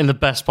 Yeah, in the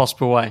best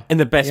possible way. In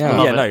the best,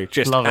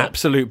 just Love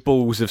absolute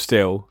balls of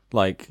steel.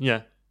 Like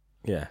yeah,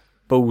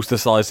 balls the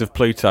size of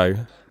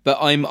Pluto. But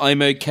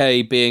I'm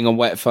okay being a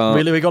wet fart.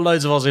 Really, we got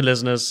loads of Aussie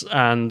listeners,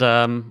 and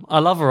I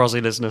love our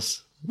Aussie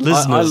listeners.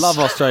 I love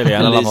Australia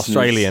and I love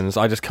Australians.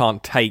 I just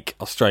can't take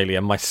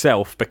Australia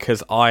myself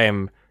because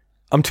I'm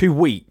too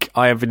weak.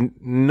 I have been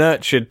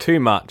nurtured too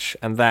much,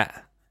 and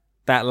that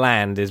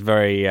land is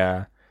very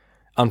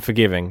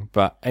unforgiving.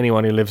 But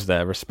anyone who lives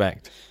there,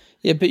 respect.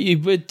 Yeah, but you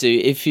would do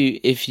if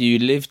you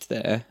lived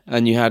there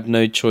and you had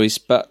no choice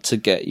but to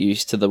get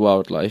used to the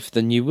wildlife.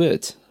 Then you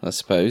would, I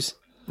suppose.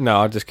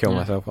 No, I'd just kill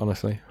myself.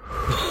 Honestly,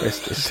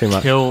 it's too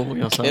much. Kill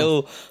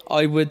yourself.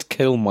 I would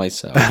kill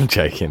myself. I'm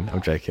joking.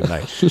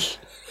 No,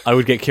 I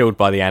would get killed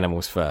by the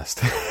animals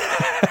first.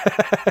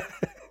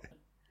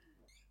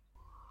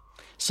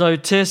 So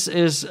Tis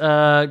is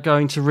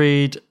going to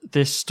read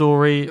this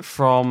story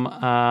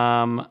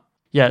from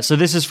so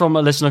this is from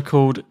a listener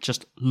called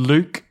just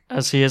Luke,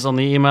 as he is on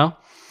the email.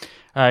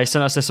 He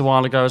sent us this a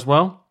while ago as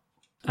well,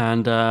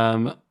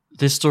 and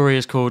this story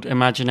is called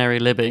Imaginary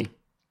Libby.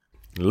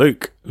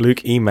 Luke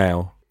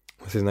email.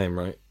 That's his name,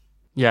 right?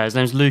 Yeah, his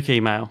name's Luke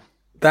email.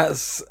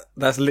 That's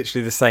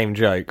literally the same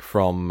joke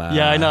from.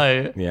 I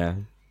know. Yeah.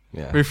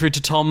 We're through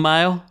to Tom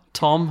Mail.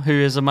 Tom, who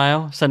is a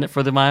male, send it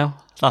through the mail.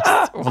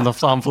 That's on the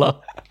sampler.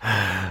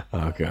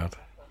 Oh god.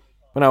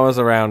 When I was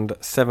around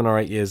 7 or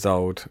 8 years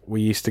old,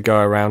 we used to go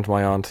around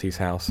my auntie's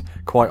house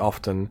quite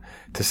often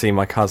to see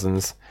my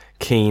cousins,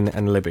 Keen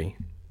and Libby.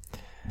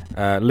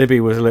 Libby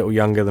was a little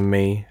younger than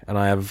me, and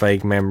I have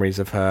vague memories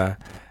of her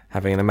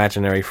having an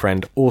imaginary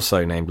friend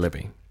also named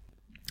Libby.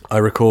 I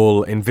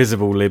recall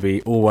Invisible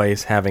Libby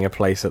always having a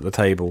place at the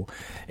table,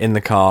 in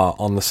the car,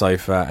 on the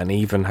sofa, and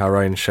even her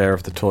own share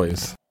of the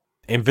toys.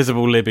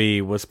 Invisible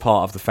Libby was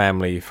part of the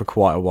family for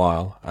quite a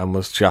while, and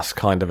was just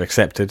kind of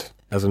accepted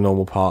as a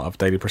normal part of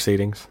daily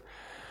proceedings.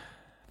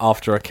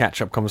 After a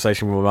catch-up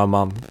conversation with my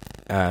mum,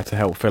 to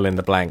help fill in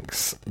the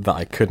blanks that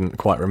I couldn't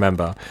quite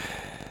remember,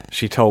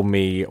 she told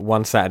me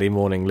one Saturday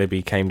morning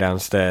Libby came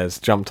downstairs,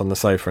 jumped on the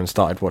sofa and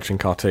started watching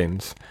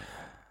cartoons.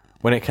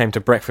 When it came to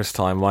breakfast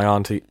time, my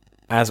auntie,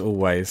 as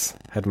always,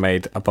 had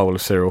made a bowl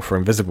of cereal for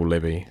Invisible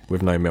Libby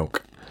with no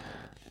milk.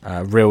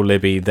 Real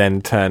Libby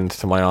then turned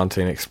to my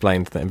auntie and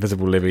explained that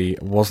Invisible Libby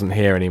wasn't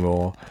here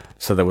anymore,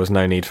 so there was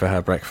no need for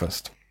her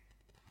breakfast.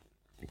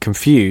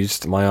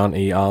 Confused, my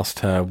auntie asked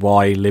her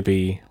why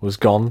Libby was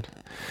gone,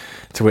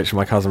 to which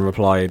my cousin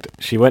replied,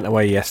 she went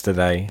away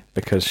yesterday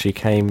because she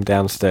came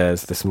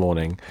downstairs this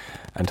morning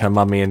and her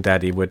mummy and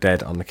daddy were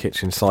dead on the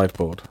kitchen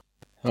sideboard.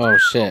 Oh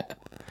shit.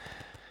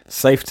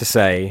 Safe to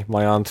say,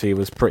 my auntie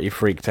was pretty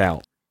freaked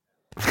out.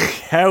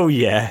 Hell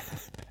yeah!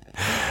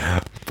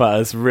 But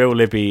as real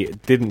Libby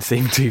didn't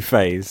seem too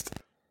phased,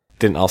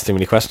 didn't ask too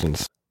many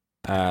questions.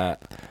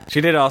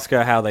 She did ask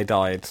her how they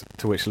died,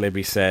 to which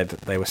Libby said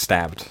they were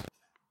stabbed.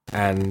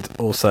 And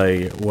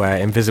also where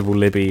Invisible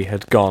Libby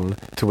had gone,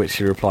 to which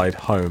she replied,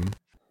 home.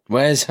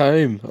 Where's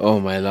home? Oh,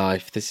 my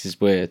life, this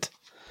is weird.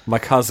 My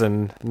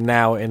cousin,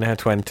 now in her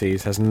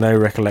 20s, has no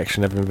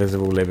recollection of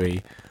Invisible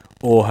Libby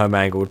or her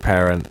mangled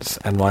parents,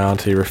 and my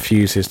auntie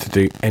refuses to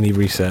do any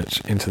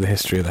research into the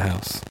history of the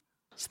house.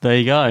 So there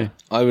you go.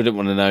 I wouldn't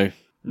want to know.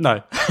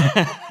 No.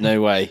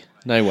 No way.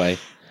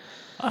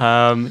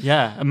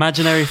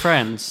 Imaginary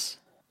friends.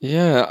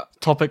 Yeah.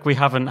 Topic we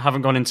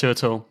haven't gone into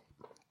at all.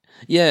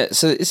 Yeah,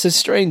 so it's a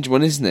strange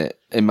one, isn't it?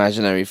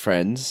 Imaginary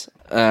friends.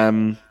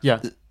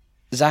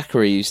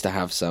 Zachary used to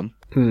have some.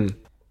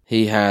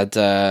 He had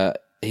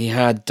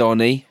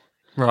Donnie.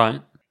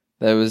 Right.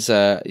 There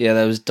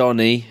was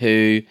Donnie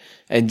who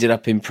ended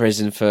up in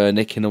prison for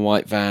nicking a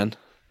white van.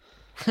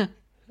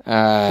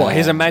 What,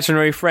 his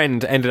imaginary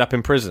friend ended up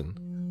in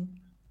prison?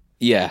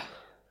 Yeah.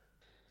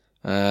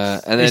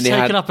 And then he's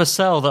taken up a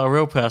cell that a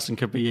real person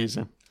could be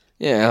using.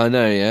 Yeah, I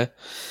know, yeah.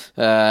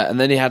 And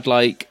then he had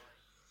like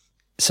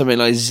something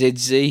like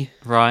Zidzi.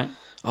 Right.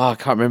 Oh, I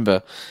can't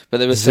remember. But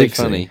they were so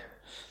funny.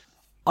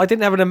 I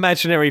didn't have an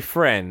imaginary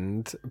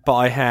friend, but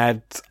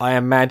I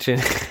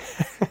imagined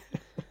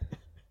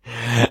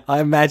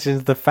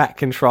the Fat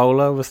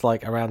Controller was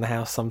like around the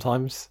house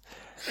sometimes.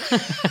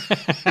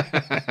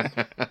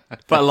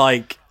 But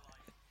like,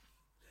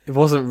 it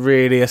wasn't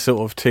really a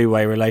sort of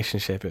two-way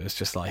relationship. It was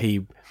just like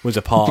he was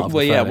a part of the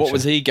furniture. What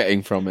was he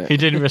getting from it? He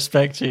didn't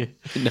respect you.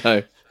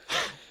 No.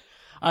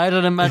 I had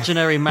an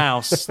imaginary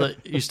mouse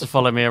that used to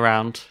follow me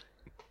around.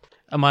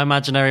 And my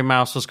imaginary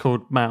mouse was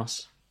called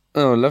Mouse.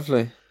 Oh, lovely.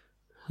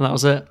 And that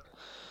was it.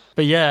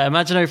 But yeah,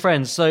 imaginary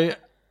friends. So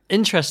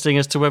interesting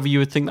as to whether you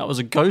would think that was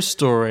a ghost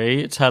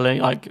story,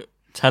 telling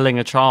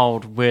a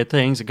child weird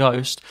things, a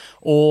ghost,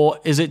 or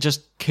is it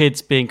just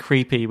kids being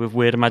creepy with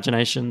weird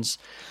imaginations?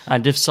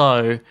 And if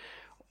so,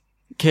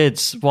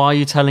 kids, why are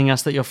you telling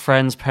us that your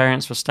friend's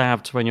parents were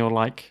stabbed when you're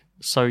like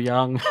so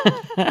young?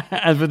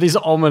 And with these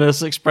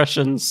ominous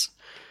expressions,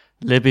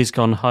 Libby's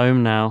gone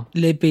home now.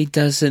 Libby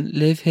doesn't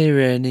live here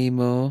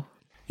anymore.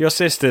 Your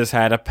sister's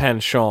had a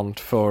penchant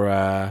for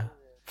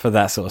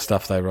that sort of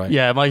stuff, though, right?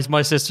 Yeah,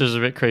 my sister's a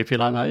bit creepy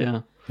like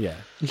that. Yeah.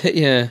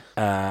 Yeah.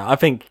 I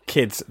think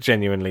kids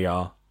genuinely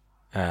are.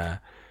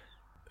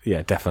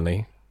 Yeah,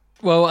 definitely.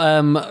 Well,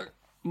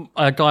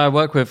 a guy I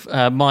work with,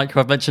 Mike, who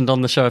I've mentioned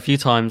on the show a few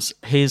times,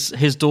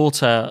 his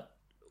daughter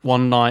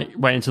one night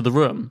went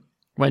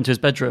into his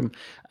bedroom,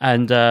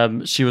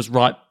 and she was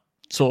right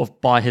sort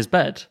of by his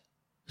bed.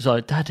 She's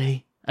like,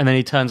 "Daddy," and then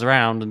he turns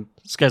around and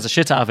scares the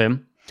shit out of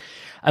him.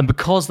 And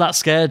because that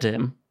scared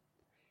him,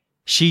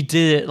 she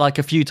did it like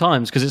a few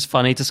times because it's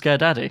funny to scare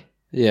Daddy.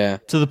 Yeah.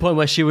 To the point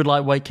where she would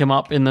like wake him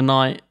up in the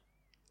night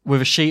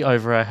with a sheet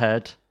over her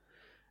head.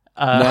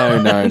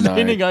 No.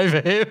 Leaning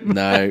over him.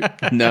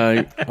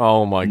 No.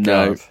 Oh my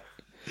God.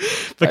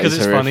 Because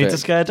it's funny to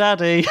scare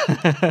Daddy.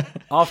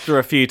 After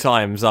a few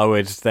times, I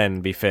would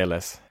then be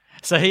fearless.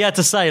 So he had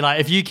to say,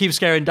 like, if you keep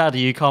scaring Daddy,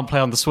 you can't play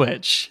on the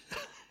Switch.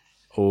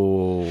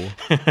 Oh.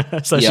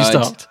 So she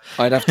stopped.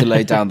 I'd have to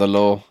lay down the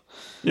law.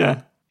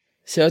 Yeah.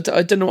 So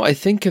I don't know what I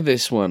think of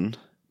this one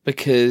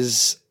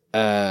because,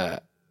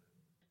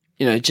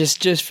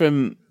 just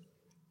from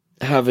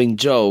having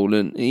Joel,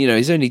 and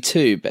he's only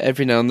 2, but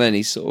every now and then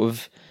he sort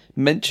of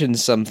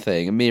mentions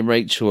something, and me and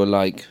Rachel are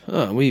like,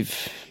 "Oh,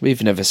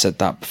 we've never said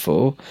that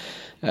before,"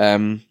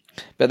 but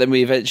then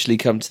we eventually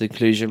come to the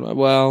conclusion, like,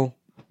 well,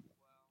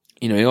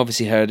 he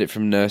obviously heard it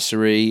from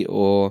nursery,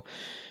 or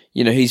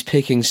he's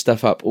picking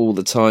stuff up all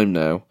the time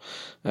now,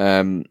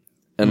 and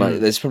like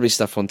there's probably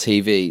stuff on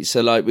TV,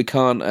 so like we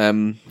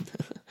can't.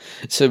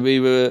 So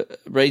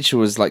Rachel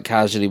was like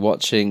casually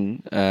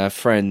watching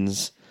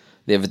Friends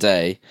the other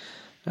day.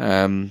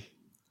 And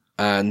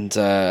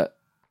I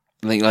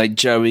think like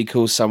Joey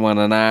calls someone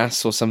an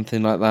ass or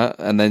something like that,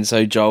 and then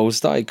so Joel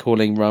started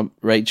calling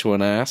Rachel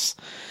an ass.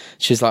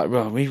 She's like,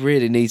 "Well, we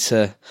really need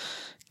to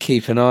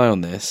keep an eye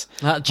on this."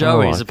 That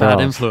Joey's a bad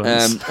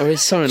influence. Or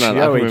it's something like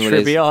Joey that.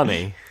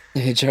 Tribbiani.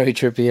 Yeah, Joey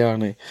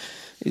Tribbiani.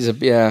 He's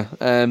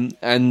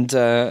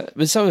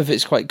but some of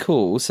it's quite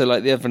cool. So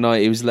like the other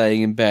night, he was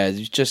laying in bed,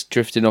 he was just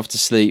drifting off to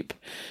sleep,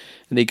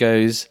 and he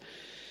goes,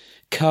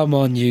 "Come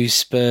on, you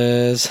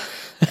Spurs."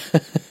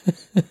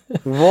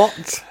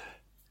 What?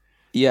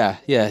 Yeah.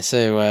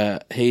 So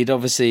he'd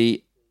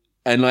obviously,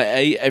 and like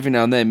every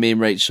now and then, me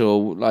and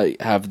Rachel like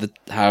have the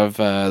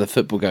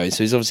football going.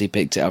 So he's obviously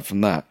picked it up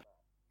from that.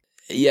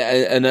 Yeah,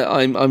 and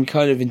I'm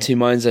kind of in two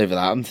minds over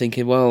that. I'm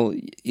thinking, well,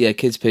 yeah,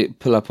 kids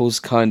pull up all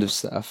kind of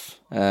stuff,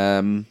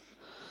 but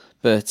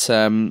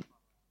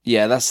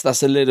yeah,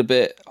 that's a little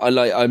bit.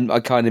 I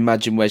can't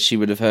imagine where she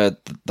would have heard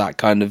that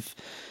kind of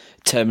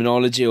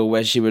terminology, or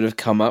where she would have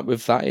come up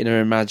with that in her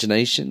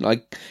imagination.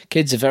 Like,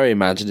 kids are very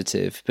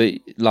imaginative, but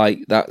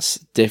like that's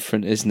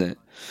different, isn't it?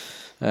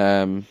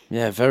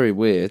 Yeah, very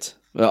weird.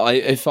 But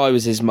if I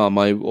was his mum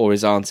or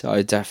his auntie,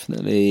 I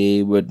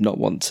definitely would not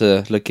want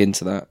to look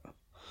into that.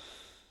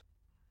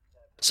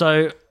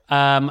 So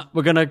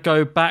we're going to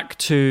go back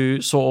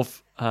to sort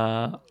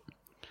of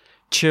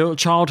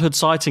childhood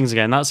sightings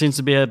again. That seems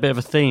to be a bit of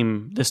a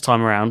theme this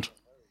time around.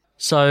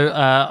 So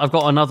I've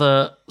got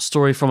another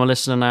story from a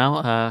listener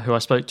now who I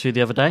spoke to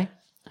the other day.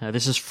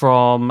 This is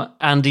from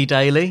Andy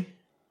Daly.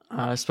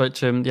 I spoke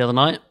to him the other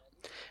night.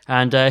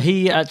 And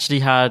he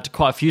actually had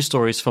quite a few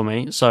stories for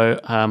me. So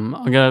I'm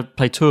going to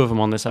play 2 of them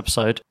on this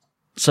episode.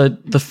 So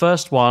the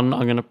first one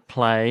I'm going to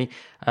play,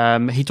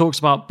 he talks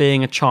about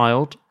being a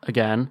child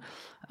again.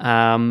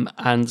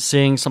 And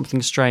seeing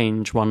something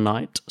strange one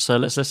night. So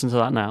let's listen to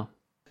that now.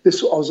 I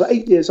was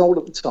 8 years old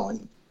at the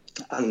time,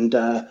 and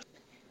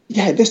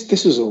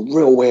this was a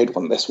real weird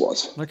one. This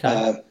was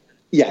okay.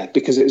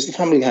 Because it was the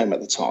family home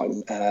at the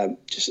time,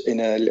 just in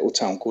a little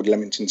town called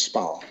Leamington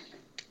Spa,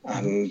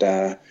 and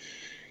I'd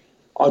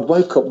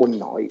woke up one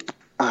night,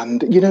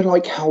 and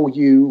like how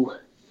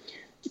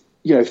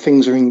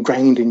things are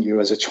ingrained in you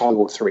as a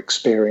child through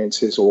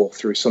experiences or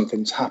through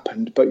something's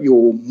happened, but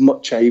you're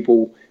much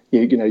able.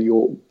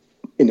 You're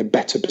in a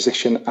better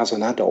position as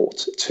an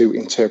adult to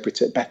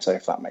interpret it better,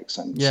 if that makes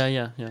sense.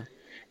 Yeah.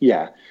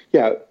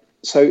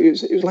 So it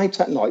was late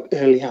at night,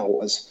 early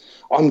hours.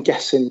 I'm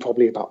guessing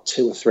probably about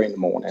 2 or 3 in the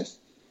morning.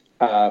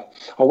 I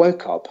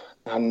woke up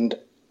and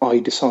I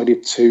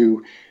decided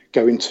to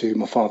go into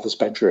my father's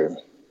bedroom,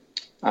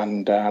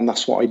 and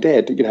that's what I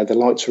did. The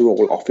lights were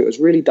all off. It was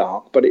really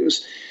dark, but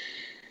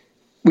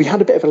we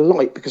had a bit of a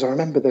light because I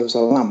remember there was a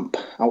lamp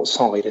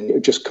outside, and it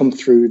had just come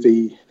through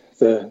the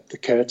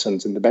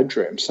curtains in the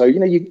bedroom, so you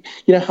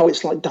know how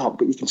it's like dark,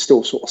 but you can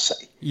still sort of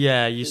see.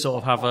 Yeah, you sort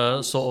of have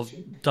a sort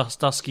of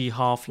dusky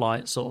half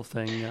light sort of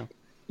thing.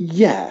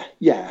 Yeah.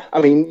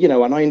 I mean,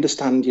 and I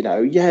understand.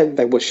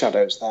 There were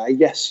shadows there.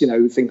 Yes,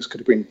 things could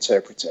have been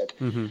interpreted.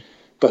 Mm-hmm.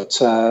 But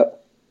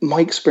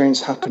my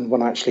experience happened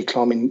when I actually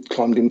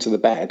climbed into the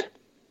bed.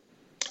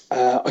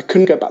 I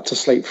couldn't go back to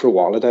sleep for a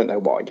while. I don't know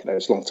why. It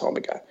was a long time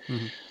ago.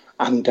 Mm-hmm.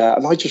 And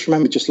I just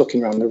remember just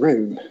looking around the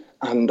room,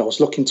 and I was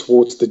looking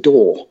towards the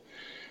door.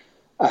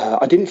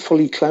 I didn't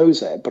fully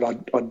close it, but I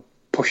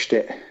pushed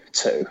it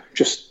to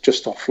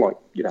just off, like,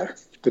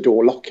 the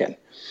door locking.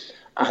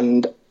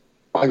 And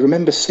I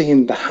remember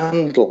seeing the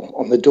handle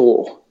on the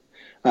door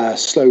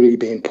slowly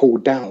being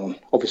pulled down,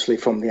 obviously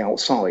from the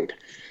outside.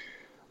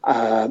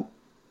 And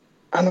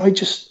I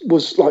just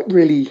was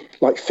really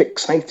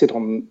fixated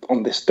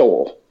on this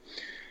door.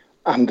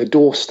 And the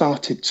door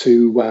started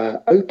to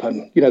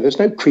open. There's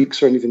no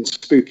creaks or anything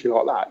spooky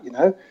like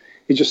that,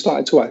 It just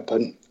started to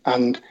open.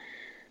 And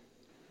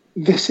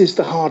this is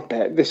the hard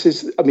bit. This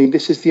is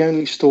the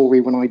only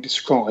story when I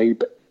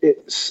describe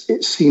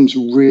it seems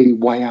really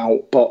way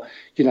out. But,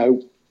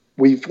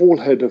 we've all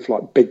heard of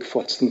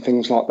Bigfoots and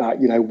things like that,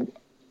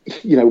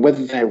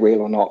 whether they're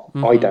real or not,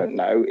 I don't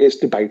know. It's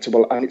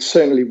debatable, and it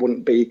certainly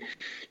wouldn't be,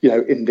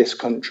 in this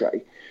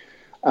country.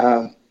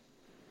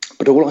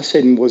 But all I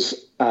seen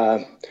was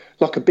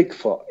like a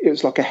Bigfoot. It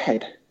was like a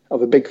head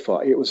of a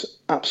Bigfoot. It was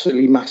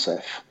absolutely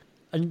massive.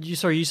 And you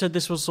said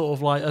this was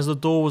sort of as the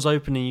door was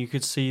opening, you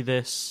could see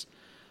this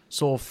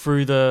sort of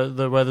through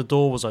the where the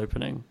door was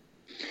opening.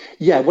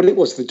 Yeah, well, it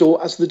was the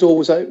door. As the door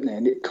was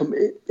opening,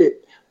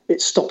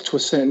 it stopped to a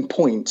certain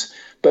point,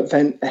 but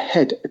then a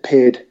head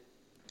appeared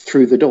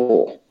through the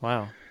door.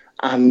 Wow!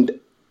 And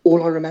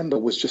all I remember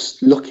was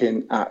just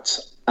looking at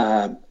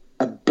a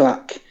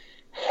black,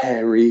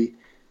 hairy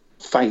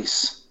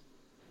face,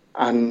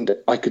 and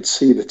I could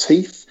see the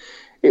teeth.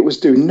 It was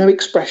doing no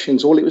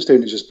expressions. All it was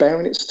doing was just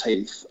baring its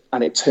teeth,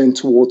 and it turned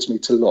towards me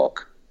to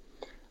look.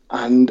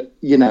 And,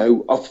 you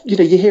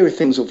hear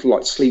things of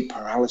sleep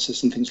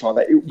paralysis and things like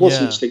that. It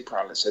wasn't sleep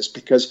paralysis,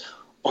 because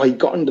I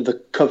got under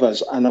the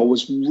covers and I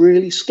was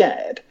really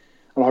scared.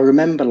 And I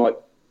remember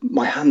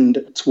my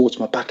hand towards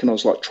my back, and I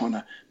was trying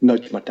to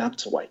nudge my dad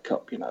to wake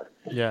up,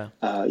 Yeah.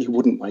 He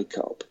wouldn't wake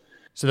up.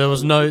 So there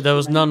was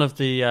none of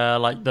the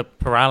the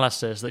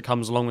paralysis that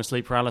comes along with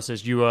sleep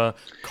paralysis. You were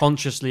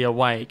consciously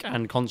awake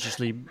and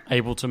consciously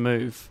able to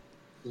move.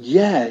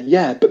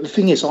 Yeah. But the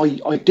thing is,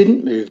 I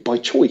didn't move by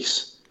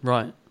choice.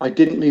 Right. I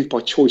didn't move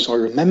by choice. I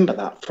remember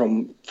that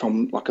from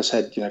like I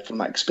said, from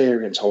that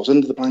experience. I was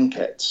under the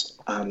blankets,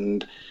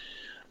 and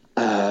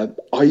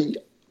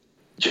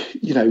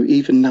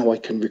even now I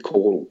can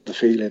recall the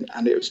feeling,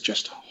 and it was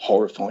just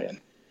horrifying.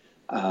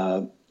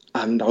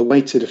 And I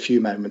waited a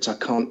few moments. I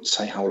can't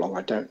say how long,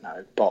 I don't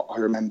know, but I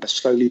remember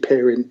slowly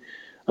peering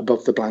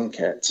above the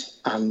blanket,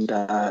 and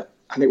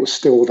it was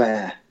still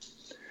there.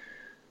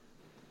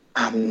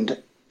 And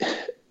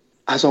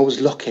as I was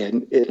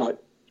looking, it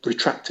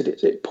retracted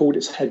it pulled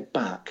its head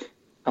back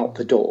out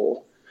the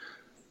door,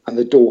 and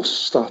the door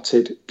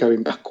started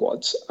going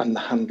backwards, and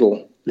the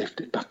handle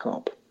lifted back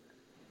up.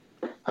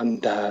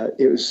 And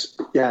it was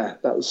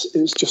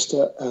just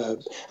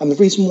and the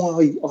reason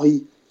why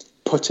I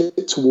put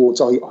it towards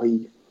I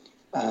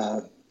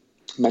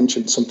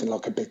mentioned something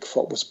like a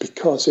Bigfoot was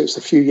because it was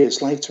a few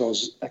years later I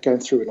was going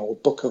through an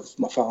old book of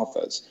my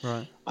father's,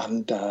 right,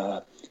 and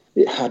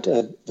it had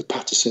the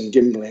Patterson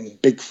Gimlin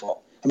Bigfoot.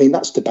 I mean,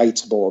 that's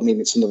debatable. I mean,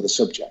 it's another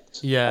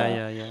subject.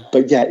 Yeah.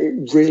 But yeah,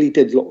 it really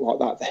did look like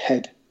that. The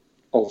head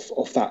of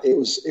that, it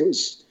was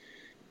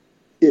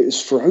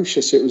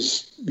ferocious. It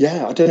was,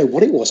 I don't know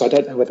what it was. I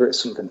don't know whether it's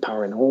something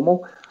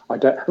paranormal. I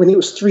mean, it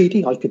was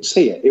 3D. I could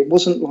see it. It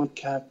wasn't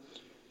like a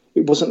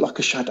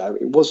shadow.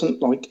 It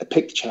wasn't like a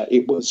picture.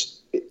 It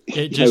was.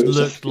 It just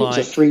looked like it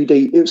was a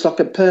 3D. It was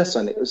like a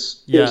person. It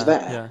was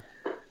there.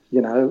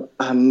 Yeah.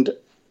 And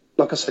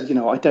like I said,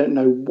 I don't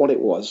know what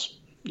it was.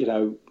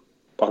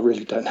 I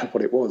really don't know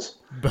what it was.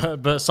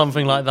 But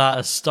something like that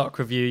has stuck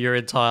with you your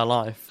entire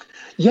life.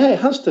 Yeah, it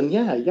has done.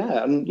 Yeah.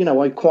 And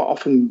I quite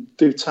often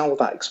do tell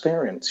that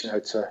experience,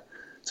 to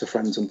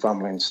friends and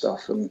family and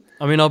stuff. And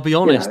I mean, I'll be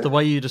honest, the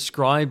way you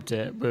described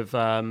it with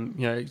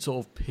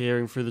sort of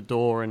peering through the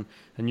door and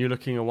you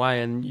looking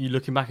away and you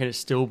looking back and it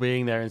still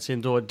being there and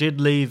seeing the door, it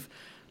did leave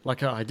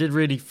I did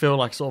really feel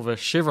like sort of a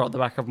shiver at the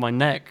back of my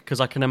neck,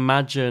 because I can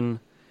imagine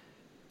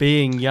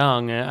being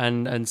young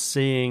and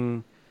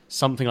seeing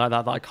something like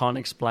that I can't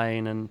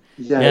explain. And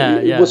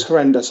it was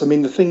horrendous. I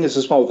mean, the thing is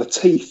as well, the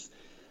teeth,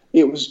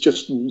 it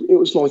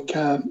was like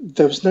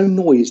there was no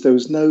noise, there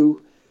was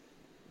no,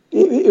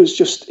 it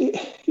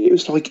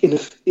was like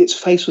its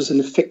face was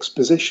in a fixed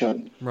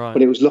position, right,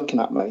 when it was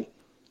looking at me,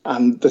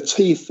 and the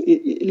teeth,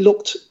 it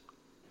looked,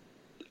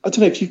 I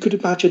don't know if you could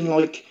imagine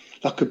like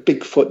a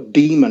Bigfoot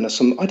demon or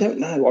something. I don't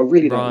know. I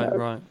really don't know.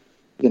 Right.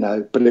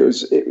 But it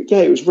was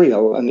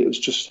real, and it was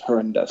just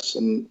horrendous.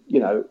 And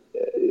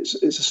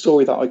it's a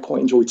story that I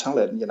quite enjoy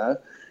telling.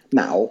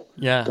 Now,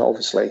 but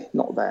obviously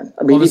not then.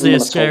 I mean, obviously a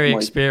scary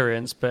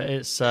experience, but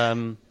it's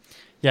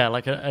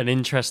like an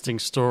interesting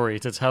story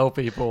to tell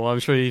people. I'm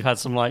sure you've had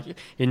some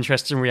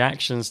interesting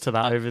reactions to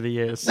that over the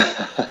years.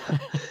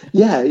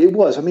 Yeah, it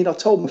was. I mean, I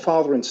told my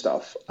father and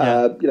stuff.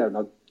 And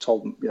I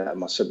told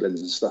my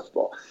siblings and stuff,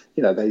 but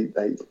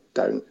they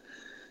don't.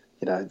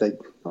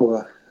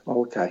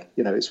 Okay,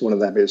 it's one of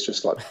them. It's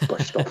just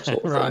brushed off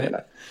sort of right. thing,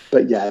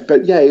 But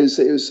it was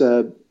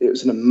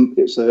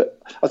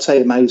I'd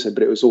say amazing,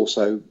 but it was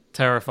also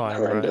terrifying,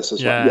 horrendous right?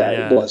 as well.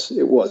 Yeah,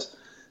 it was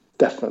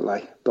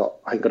definitely, but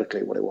I ain't got a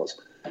clue what it was.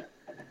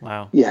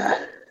 Wow.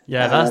 Yeah.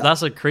 Yeah,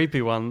 that's a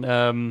creepy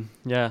one.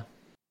 Yeah.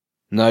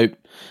 Nope.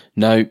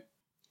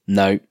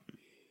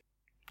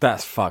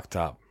 That's fucked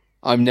up.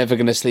 I'm never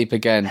going to sleep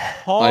again.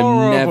 Horrible.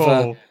 I'm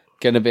never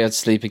going to be able to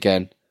sleep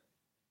again.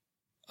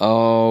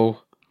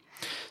 Oh.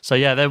 So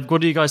yeah,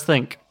 what do you guys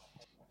think?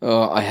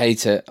 Oh, I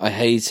hate it. I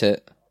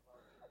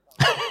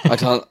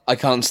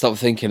can't stop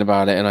thinking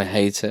about it, and I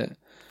hate it.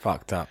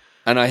 Fucked up.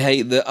 And I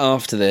hate that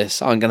after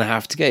this, I'm going to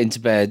have to get into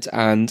bed,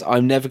 and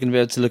I'm never going to be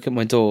able to look at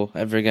my door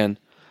ever again.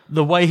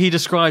 The way he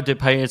described it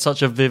painted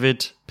such a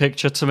vivid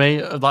picture to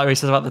me. Like he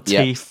said about the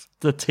teeth,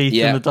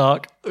 in the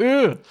dark.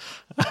 Ugh.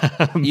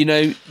 You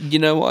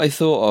know what I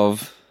thought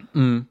of?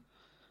 The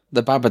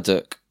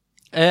Babadook.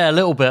 Yeah, a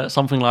little bit,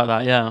 something like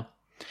that. Yeah.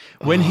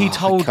 When he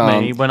told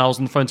me when I was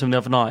on the phone to him the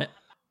other night,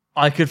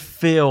 I could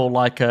feel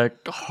like a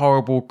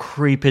horrible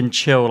creeping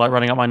chill like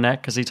running up my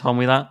neck as he told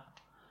me that.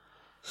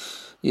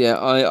 Yeah,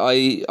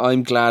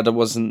 I'm glad I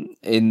wasn't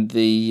in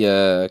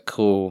the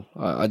call.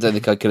 I don't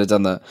think I could have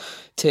done that.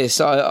 Tiss,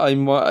 how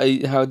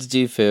did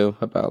you feel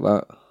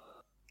about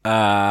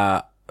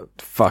that?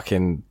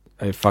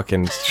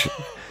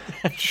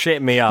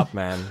 Shit me up,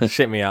 man.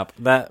 Shit me up.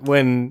 That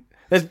when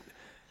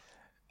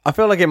I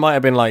feel like it might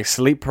have been like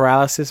sleep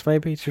paralysis,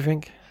 maybe. Do you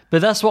think?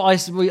 But that's what I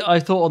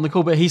thought on the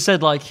call. But he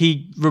said like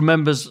he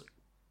remembers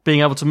being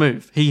able to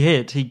move. He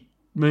hid. He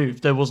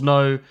moved. There was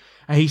no.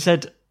 And he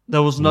said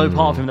there was no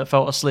part of him that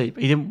felt asleep.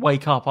 He didn't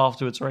wake up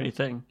afterwards or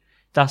anything.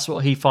 That's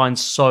what he finds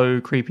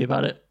so creepy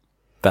about it.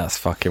 That's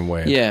fucking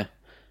weird. Yeah.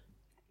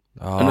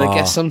 Oh. And I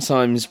guess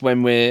sometimes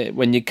when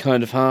you're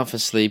kind of half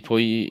asleep, or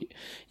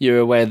you're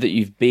aware that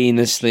you've been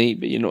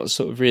asleep, but you're not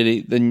sort of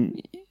really, then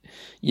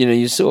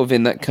you're sort of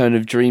in that kind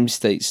of dream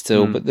state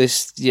still. But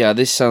this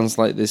sounds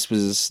like this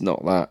was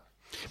not that.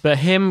 But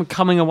him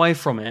coming away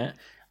from it,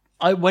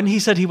 when he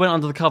said he went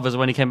under the covers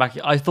when he came back,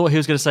 I thought he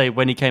was going to say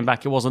when he came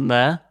back it wasn't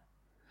there.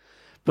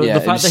 But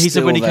the fact that he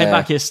said when he came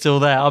back it's still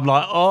there, I'm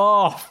like,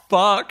 oh,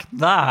 fuck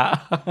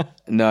that.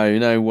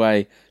 No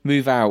way.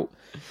 Move out.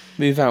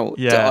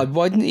 Yeah.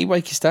 Why didn't he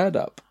wake his dad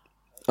up?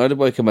 I'd have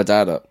woken my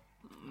dad up.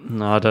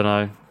 No, I don't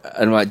know.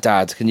 And I'm like,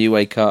 Dad, can you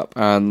wake up?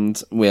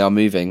 And we are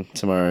moving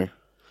tomorrow.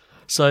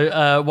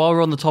 So while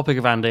we're on the topic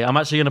of Andy, I'm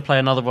actually going to play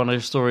another one of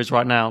his stories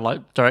right now,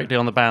 like directly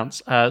on the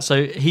bounce.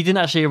 So he didn't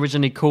actually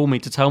originally call me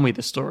to tell me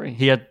this story.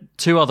 He had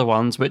two other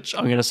ones, which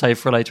I'm going to save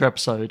for a later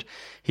episode.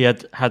 He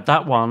had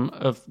that one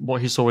of what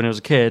he saw when he was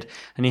a kid,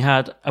 and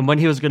when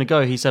he was going to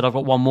go, he said, I've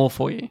got one more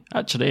for you,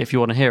 actually, if you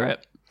want to hear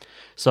it.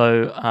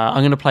 So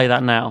I'm going to play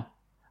that now.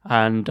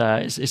 And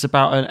it's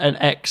about an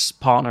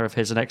ex-partner of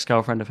his, an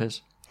ex-girlfriend of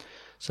his.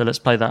 So let's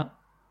play that.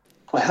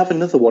 I have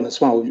another one as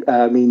well.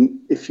 I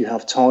mean, if you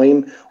have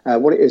time,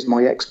 what it is,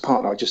 my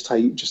ex-partner. I'll just tell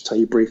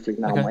you briefly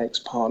now. Okay. My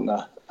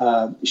ex-partner,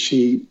 I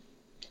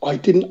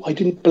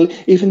didn't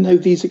believe, even though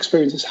these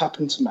experiences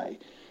happened to me.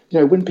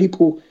 When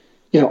people,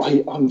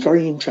 I'm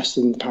very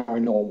interested in the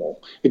paranormal.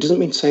 It doesn't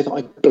mean to say that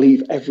I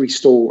believe every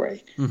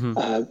story. Mm-hmm.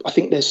 I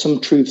think there's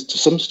some truth to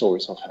some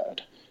stories I've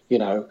heard.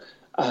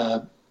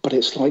 But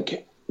it's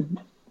like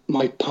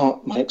my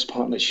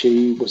ex-partner.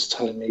 She was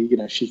telling me,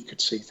 she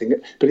could see things,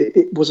 but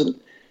it wasn't.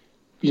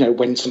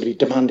 When somebody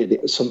demanded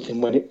it was something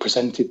when it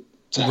presented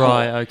to her.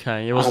 Right,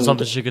 okay. It wasn't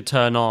something she could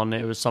turn on.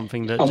 It was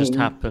something that just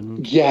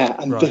happened. Yeah,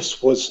 and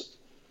This was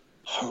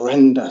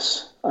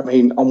horrendous. I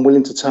mean, I'm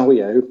willing to tell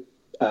you,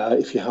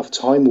 if you have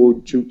time,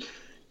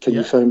 can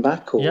you phone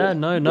back? Or yeah,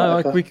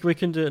 no, we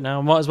can do it now.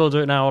 I might as well do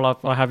it now while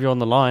I have you on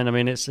the line. I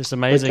mean, it's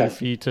amazing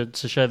for you to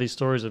share these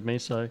stories with me,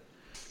 so...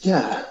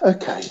 Yeah,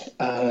 okay.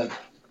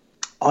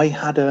 I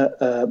had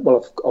I've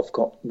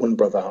got one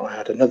brother. I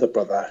had another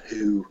brother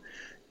who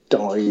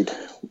died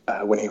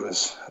when he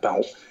was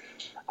about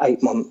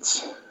 8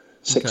 months,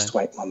 6 to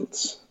 8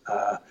 months.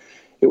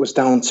 It was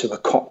down to a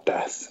cot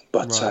death,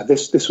 but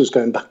this was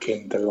going back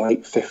in the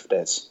late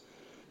 50s,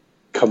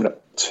 coming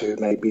up to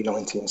maybe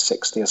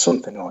 1960 or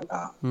something like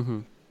that.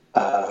 Mm-hmm.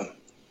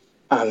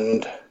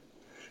 And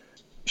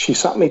she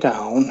sat me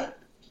down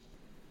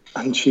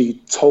and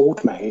she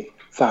told me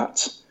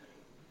that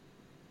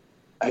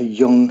a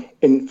young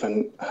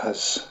infant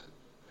has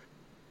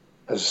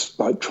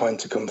like trying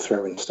to come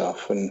through and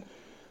stuff, and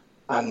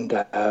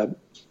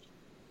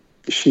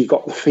she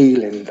got the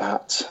feeling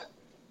that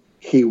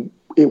it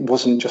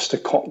wasn't just a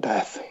cot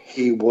death.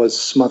 He was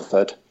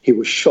smothered. He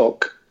was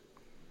shook,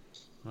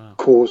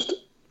 caused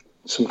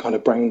some kind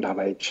of brain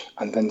damage,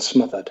 and then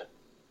smothered.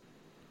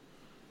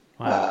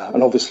 Wow.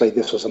 And obviously,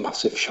 this was a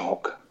massive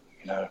shock.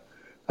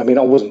 I mean,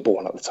 I wasn't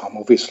born at the time,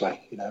 obviously.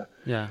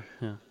 Yeah.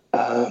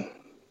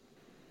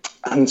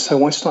 And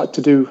so I started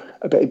to do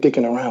a bit of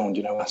digging around,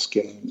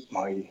 asking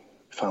my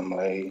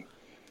family.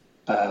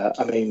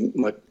 I mean,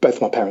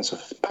 both my parents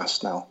have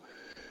passed now.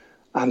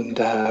 And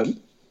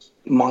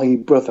my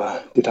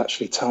brother did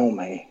actually tell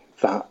me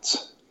that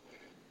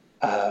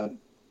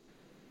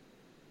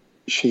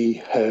he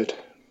heard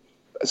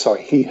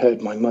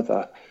my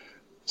mother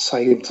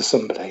saying to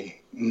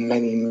somebody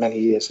many, many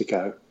years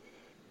ago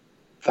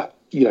that,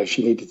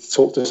 she needed to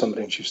talk to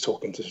somebody and she was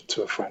talking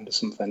to a friend or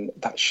something,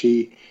 that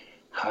she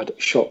had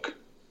shook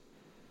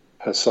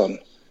her son.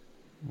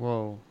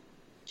 Whoa.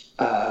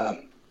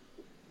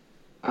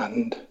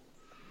 And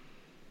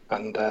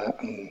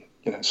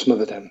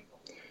smothered him.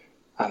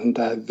 And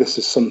this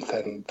is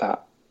something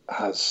that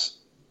has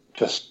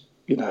just,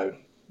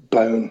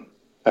 blown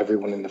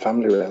everyone in the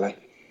family, really.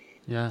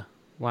 Yeah.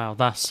 Wow.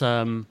 That's...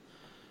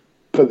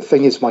 But the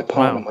thing is, my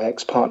partner, my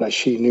ex-partner,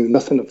 she knew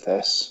nothing of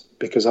this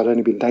because I'd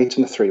only been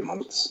dating her 3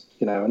 months,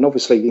 and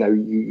obviously,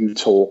 you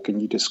talk and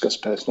you discuss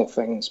personal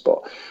things,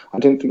 but I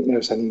didn't think there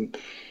was any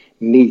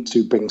need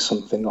to bring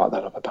something like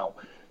that up about,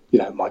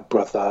 my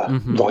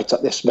brother right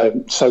at this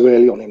moment, so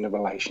early on in the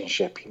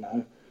relationship,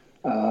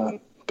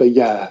 But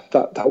yeah,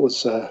 that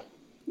was...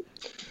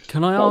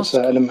 Can I ask?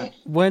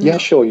 When? Yeah,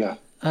 sure, yeah.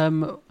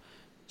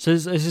 So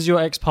this is your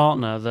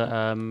ex-partner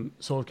that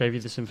sort of gave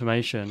you this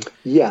information.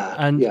 Yeah.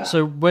 And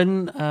so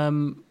when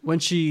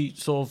she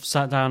sort of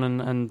sat down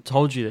and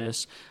told you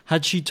this,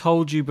 had she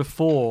told you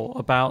before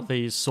about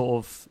these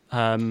sort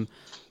of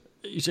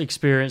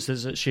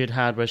experiences that she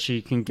had where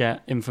she can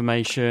get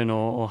information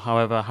or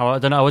however, I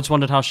don't know, I just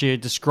wondered how she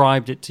had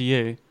described it to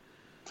you.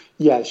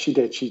 Yeah, she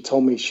did. She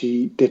told me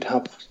she did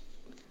have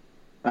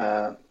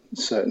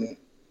certain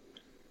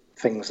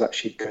things that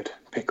she could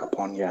pick up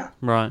on, yeah.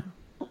 Right.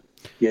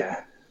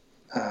 Yeah.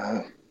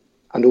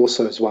 And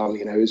also as well,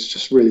 it's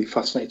just really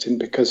fascinating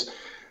because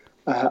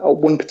at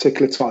one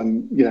particular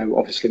time,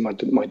 obviously my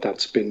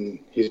dad's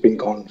he's been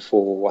gone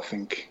for, I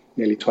think,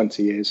 nearly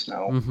 20 years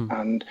now.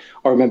 And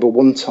I remember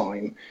one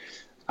time,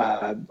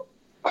 I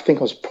think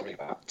I was probably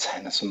about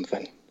 10 or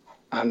something,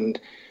 and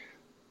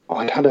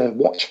I'd had a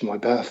watch for my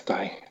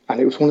birthday, and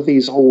it was one of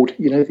these old,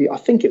 I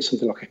think it's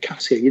something like a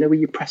Casio, where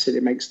you press it,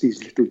 it makes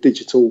these little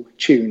digital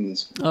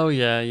tunes. Oh,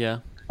 yeah.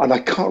 And I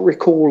can't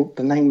recall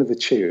the name of the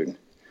tune,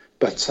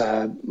 but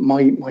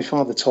my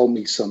father told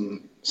me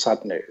some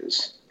sad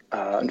news.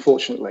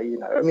 Unfortunately,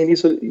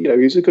 he's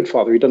a good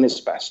father. He'd done his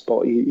best,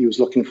 but he was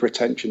looking for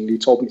attention. He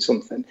told me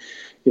something,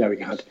 he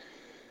had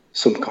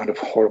some kind of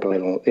horrible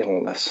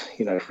illness,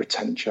 for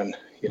attention,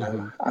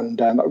 and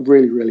that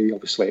really, really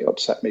obviously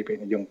upset me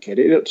being a young kid.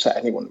 It upset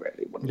anyone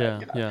really, wouldn't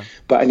it? Yeah.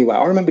 But anyway,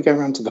 I remember going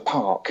around to the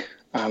park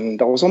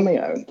and I was on my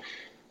own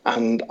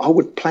and I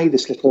would play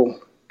this little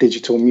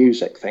digital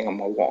music thing on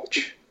my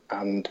watch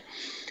and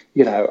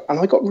and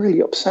I got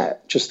really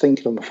upset just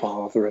thinking of my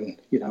father and,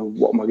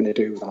 what am I going to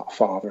do without a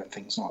father and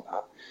things like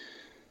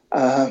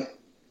that.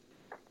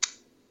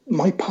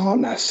 My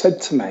partner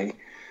said to me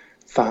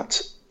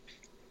that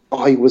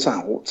I was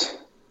out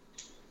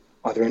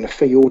either in a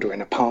field or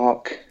in a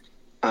park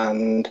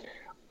and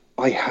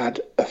I had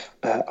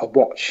a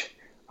watch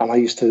and I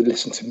used to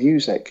listen to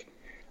music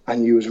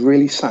and you was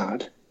really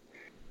sad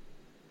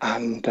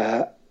and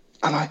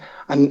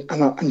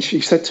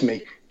she said to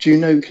me,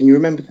 can you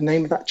remember the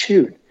name of that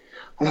tune?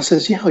 And I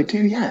says, yeah, I do,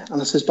 yeah.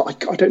 And I says,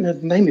 but I don't know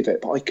the name of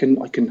it, but I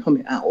can hum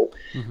it out.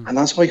 And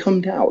as I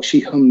hummed it out, she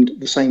hummed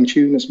the same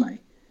tune as me.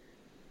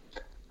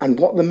 And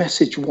what the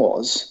message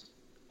was,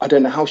 I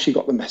don't know how she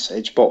got the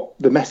message, but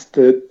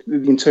the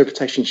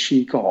interpretation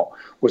she got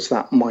was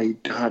that my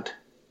dad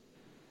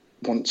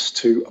wants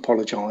to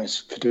apologise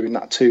for doing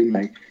that to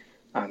me,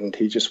 and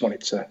he just wanted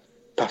to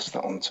pass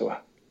that on to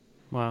her.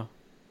 Wow.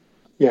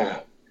 Yeah.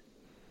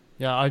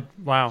 Yeah.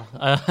 Wow.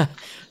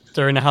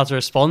 Don't know how to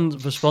respond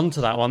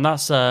to that one.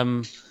 That's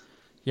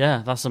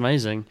that's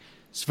amazing.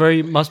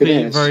 Must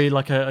be very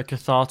like a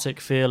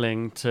cathartic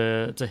feeling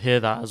to hear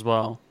that as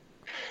well.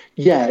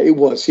 Yeah, it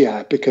was.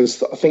 Yeah,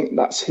 because I think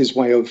that's his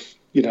way of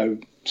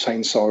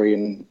saying sorry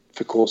and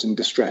for causing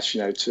distress,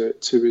 to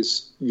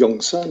his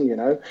young son.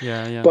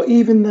 Yeah. But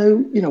even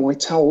though I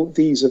tell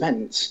these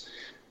events,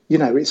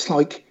 it's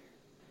like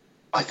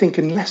I think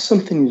unless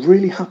something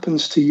really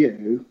happens to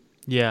you,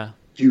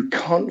 you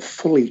can't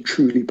fully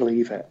truly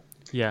believe it.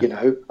 Yeah.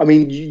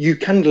 You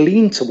can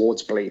lean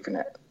towards believing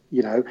it,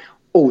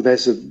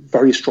 there's a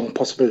very strong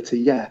possibility.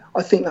 Yeah,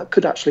 I think that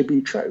could actually be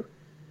true.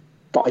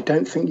 But I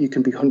don't think you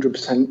can be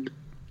 100%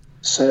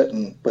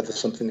 certain whether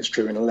something is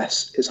true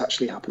unless it's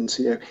actually happened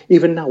to you.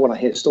 Even now when I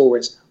hear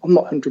stories, I'm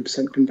not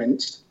 100%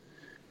 convinced,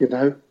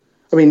 I'm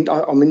in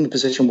the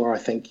position where I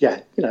think,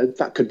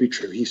 that could be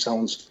true. He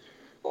sounds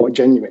quite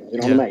genuine,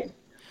 what I mean?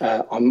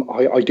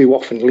 I do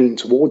often lean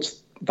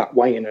towards that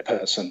way in a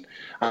person,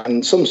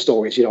 and some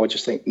stories I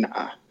just think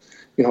nah,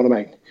 you know what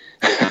I mean.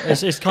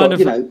 It's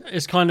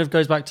kind of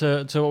goes back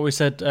to what we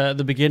said at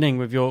the beginning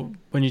with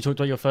when you talked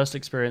about your first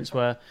experience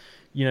where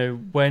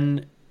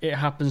when it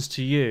happens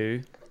to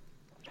you,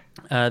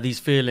 these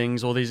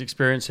feelings or these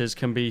experiences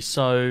can be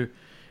so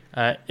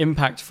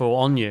impactful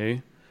on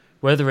you,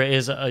 whether it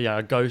is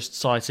a ghost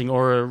sighting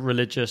or a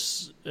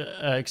religious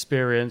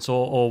experience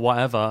or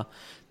whatever,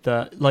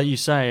 that like you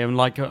say and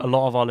like a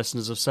lot of our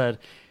listeners have said,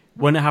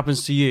 when it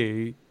happens to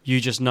you,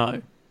 you just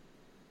know.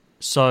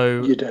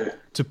 So you do.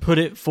 To put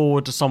it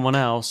forward to someone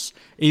else,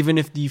 even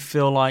if you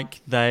feel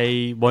like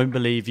they won't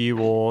believe you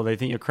or they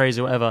think you're crazy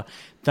or whatever,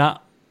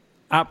 that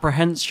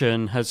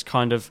apprehension has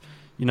kind of,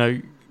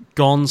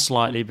 gone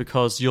slightly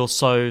because you're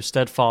so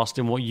steadfast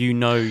in what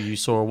you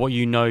saw or what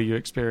you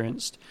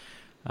experienced.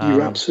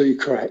 You're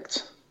absolutely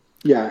correct.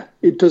 Yeah,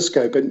 it does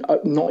go,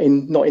 but not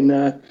in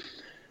a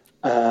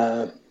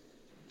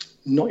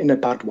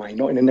bad way,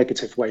 not in a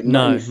negative way.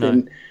 No,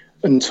 anything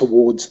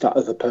untowards that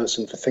other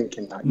person for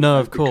thinking that. No,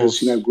 of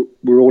course. Because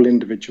we're all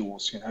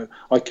individuals.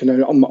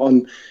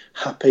 I'm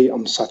happy.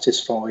 I'm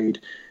satisfied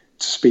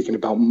speaking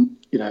about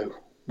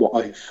what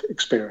I've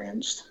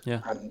experienced.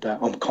 Yeah. And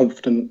I'm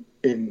confident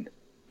in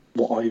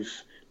what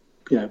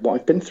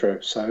I've been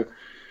through. So,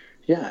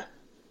 yeah.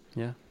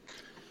 Yeah.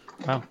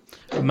 Wow.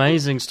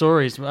 Amazing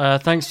stories.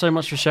 Thanks so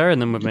much for sharing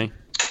them with me.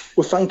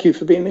 Well, thank you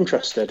for being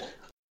interested.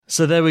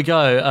 So there we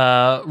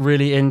go.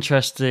 Really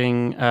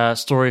interesting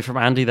story from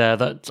Andy there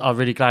that I'm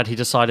really glad he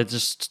decided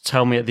just to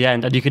tell me at the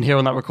end. And you can hear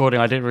on that recording,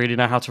 I didn't really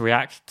know how to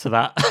react to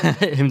that,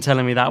 him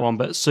telling me that one,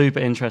 but super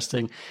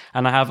interesting.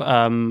 And I have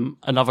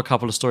another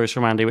couple of stories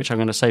from Andy, which I'm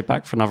going to save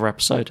back for another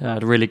episode. I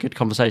had a really good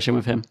conversation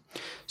with him.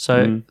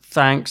 So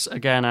thanks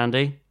again,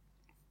 Andy.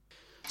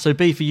 So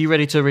Beef, are you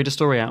ready to read a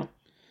story out?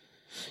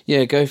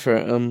 Yeah, go for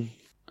it.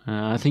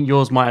 I think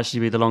yours might actually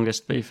be the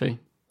longest, Beefy.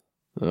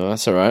 Oh,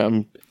 that's all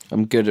right.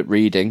 I'm good at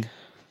reading.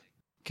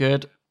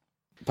 Good.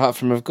 Apart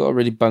from I've got a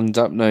really bunged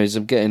up nose.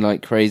 I'm getting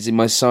like crazy.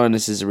 My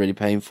sinuses are really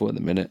painful at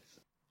the minute.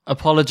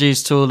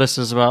 Apologies to all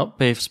listeners about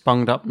Beef's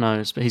bunged up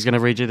nose, but he's going to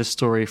read you the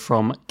story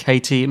from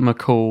Katie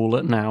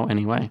McCall now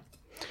anyway,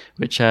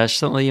 which she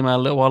sent the email a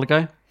little while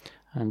ago,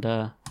 and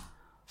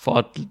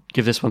thought I'd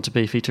give this one to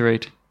Beefy to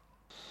read.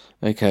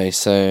 Okay,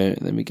 so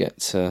let me get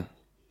to...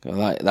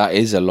 that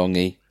is a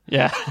longie.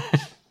 Yeah.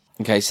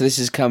 Okay, so this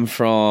has come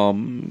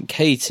from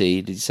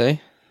Katie, did you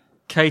say?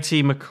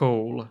 Katie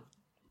McCall.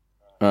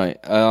 Right,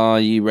 are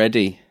you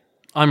ready?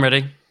 I'm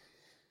ready.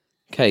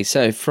 Okay,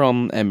 so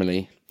from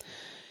Emily.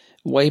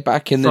 Way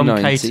back in the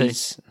 90s...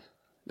 Katie.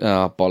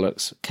 Oh,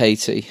 bollocks.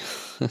 Katie.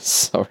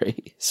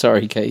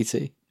 Sorry,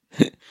 Katie.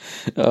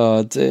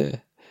 Oh,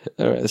 dear.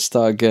 All right, let's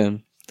start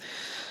again.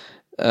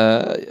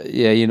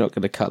 Yeah, you're not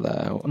going to cut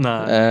that out.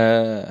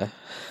 No.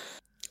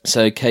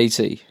 So,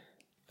 Katie,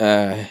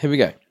 here we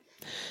go.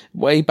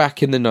 Way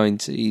back in the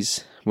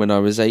 90s, when I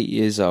was 8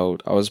 years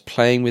old, I was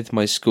playing with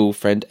my school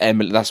friend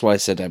Emily. That's why I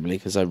said Emily,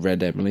 because I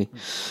read Emily.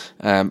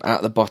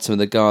 At the bottom of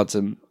the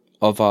garden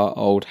of our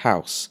old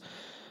house.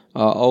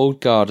 Our old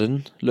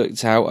garden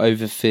looked out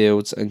over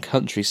fields and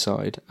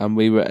countryside, and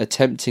we were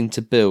attempting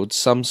to build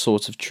some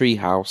sort of tree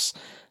house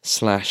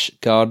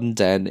 / garden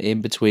den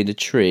in between a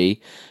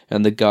tree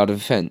and the garden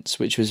fence,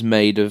 which was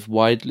made of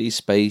widely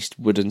spaced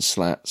wooden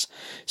slats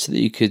so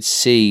that you could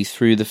see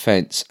through the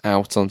fence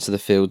out onto the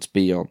fields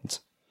beyond.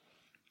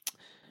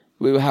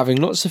 We were having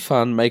lots of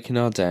fun making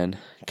our den,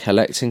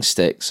 collecting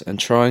sticks and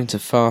trying to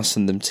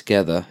fasten them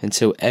together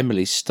until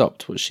Emily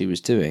stopped what she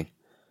was doing.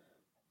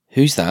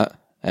 "Who's that?"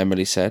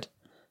 Emily said,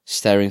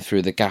 staring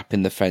through the gap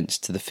in the fence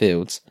to the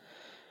fields.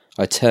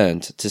 I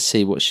turned to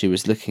see what she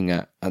was looking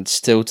at, and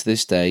still to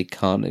this day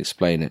can't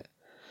explain it.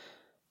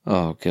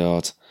 Oh,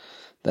 God.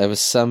 There was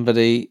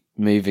somebody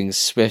moving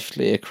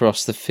swiftly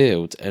across the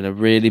field in a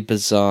really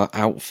bizarre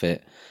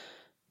outfit,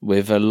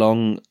 with a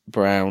long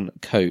brown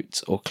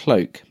coat or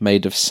cloak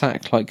made of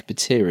sack-like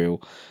material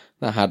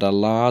that had a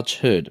large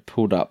hood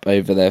pulled up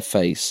over their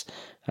face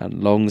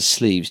and long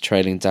sleeves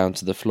trailing down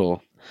to the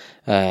floor.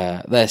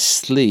 Their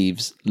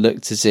sleeves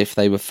looked as if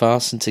they were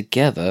fastened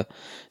together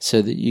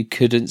so that you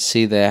couldn't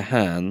see their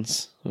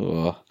hands,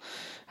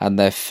 and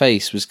their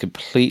face was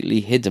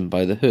completely hidden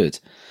by the hood.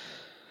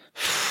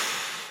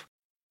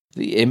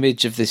 The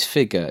image of this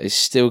figure is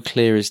still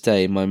clear as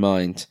day in my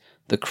mind.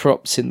 The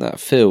crops in that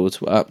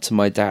field were up to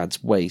my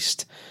dad's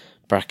waist,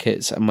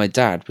 and my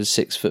dad was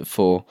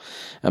 6'4",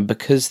 and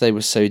because they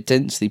were so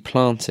densely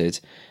planted,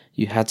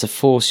 you had to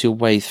force your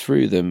way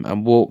through them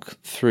and walk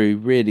through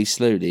really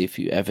slowly if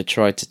you ever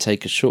tried to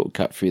take a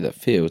shortcut through that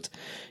field.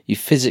 You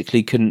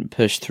physically couldn't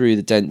push through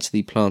the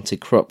densely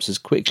planted crops as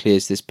quickly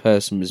as this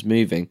person was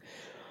moving.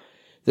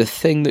 The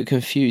thing that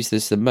confused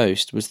us the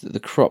most was that the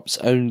crops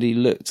only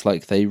looked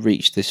like they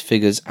reached this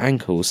figure's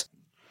ankles.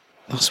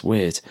 That's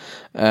weird.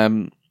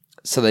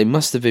 So they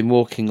must have been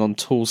walking on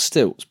tall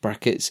stilts,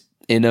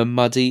 in a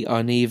muddy,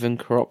 uneven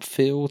crop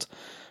field,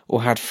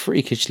 or had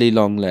freakishly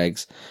long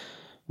legs.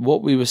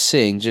 What we were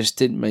seeing just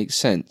didn't make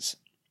sense.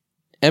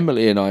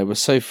 Emily and I were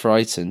so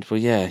frightened,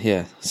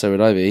 so would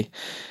I be,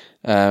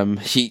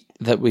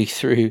 that we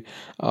threw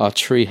our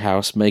tree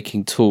house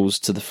making tools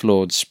to the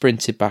floor and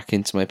sprinted back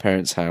into my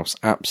parents' house,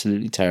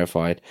 absolutely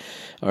terrified.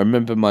 I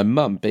remember my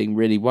mum being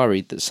really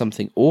worried that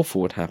something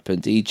awful had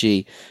happened,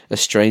 e.g. a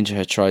stranger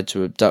had tried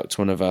to abduct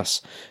one of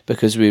us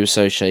because we were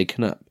so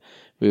shaken up.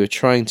 We were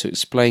trying to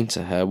explain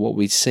to her what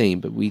we'd seen,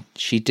 but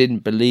she didn't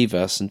believe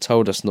us and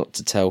told us not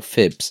to tell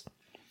fibs.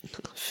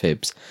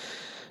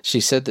 She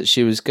said that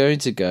she was going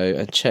to go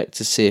and check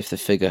to see if the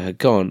figure had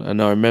gone,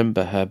 and I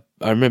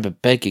remember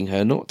begging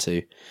her not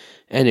to.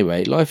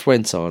 Anyway, life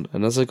went on,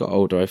 and as I got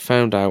older, I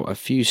found out a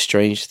few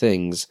strange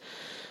things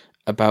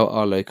about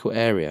our local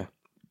area.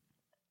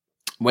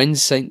 When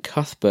St.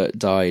 Cuthbert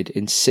died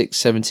in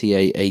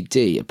 678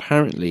 AD,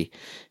 apparently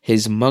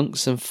his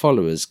monks and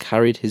followers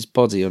carried his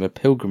body on a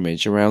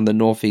pilgrimage around the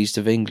northeast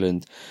of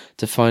England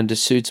to find a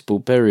suitable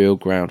burial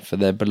ground for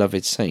their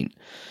beloved saint.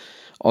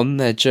 On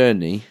their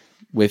journey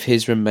with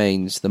his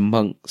remains, the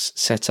monks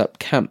set up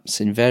camps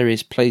in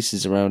various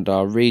places around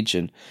our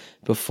region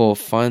before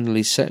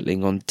finally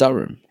settling on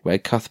Durham, where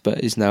Cuthbert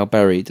is now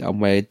buried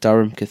and where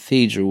Durham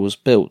Cathedral was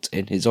built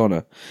in his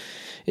honour.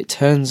 It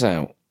turns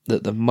out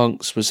that the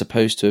monks were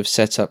supposed to have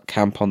set up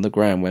camp on the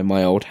ground where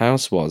my old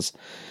house was,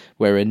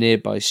 where a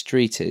nearby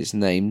street is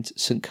named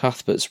St.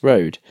 Cuthbert's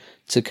Road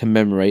to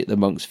commemorate the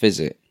monks'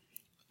 visit.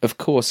 Of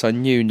course, I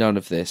knew none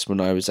of this when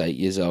I was 8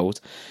 years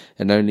old,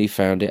 and only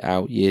found it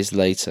out years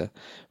later.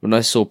 When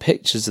I saw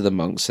pictures of the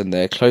monks and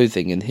their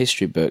clothing in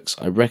history books,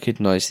 I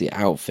recognised the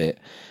outfit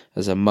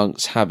as a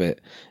monk's habit.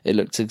 It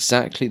looked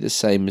exactly the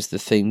same as the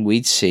thing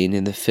we'd seen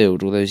in the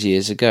field all those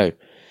years ago.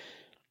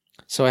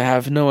 So I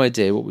have no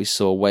idea what we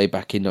saw way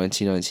back in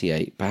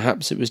 1998.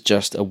 Perhaps it was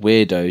just a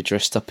weirdo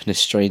dressed up in a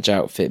strange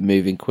outfit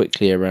moving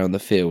quickly around the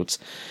fields.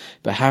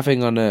 But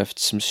having unearthed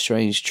some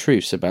strange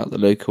truths about the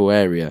local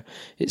area,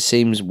 it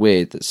seems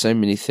weird that so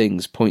many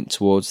things point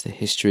towards the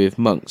history of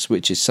monks,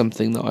 which is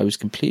something that I was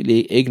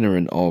completely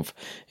ignorant of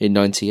in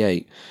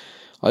 98.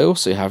 I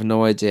also have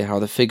no idea how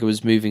the figure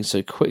was moving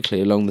so quickly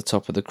along the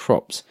top of the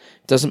crops.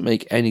 It doesn't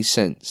make any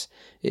sense.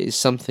 It is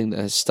something that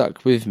has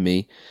stuck with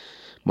me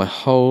my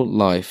whole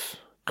life.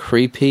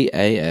 Creepy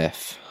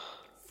AF.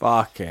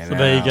 Fucking So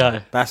there you go.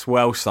 That's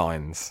well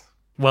signs.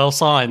 Well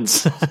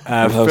signs.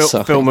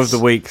 Signs. Film of the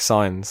week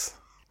signs.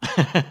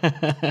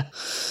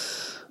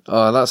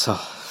 Oh, that's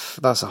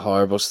a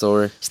horrible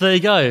story. So there you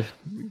go.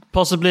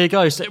 Possibly a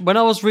ghost. When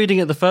I was reading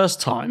it the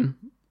first time,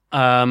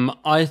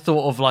 I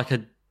thought of like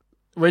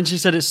when she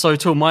said it's so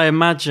tall, my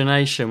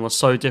imagination was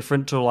so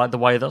different to like the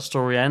way that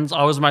story ends.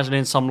 I was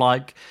imagining some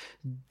like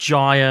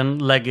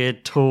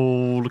giant-legged,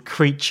 tall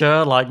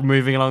creature like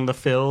moving along the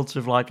fields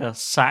with like a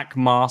sack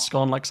mask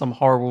on, like some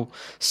horrible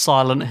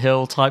Silent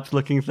Hill type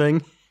looking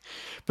thing.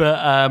 But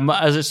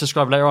as it's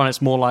described later on,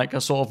 it's more like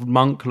a sort of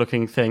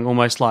monk-looking thing,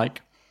 almost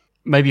like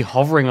maybe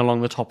hovering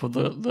along the top of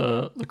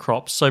the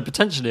crops. So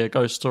potentially a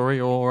ghost story,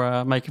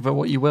 or make of it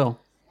what you will.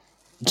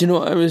 Do you know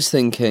what I was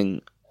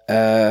thinking?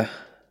 And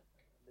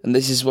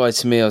this is why,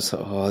 to me, I was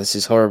like, oh, this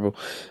is horrible.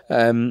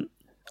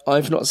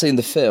 I've not seen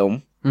the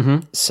film,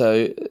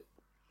 so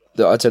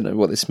I don't know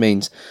what this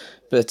means.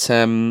 But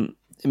it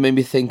made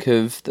me think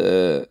of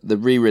the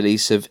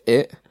re-release of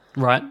It.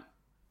 Right.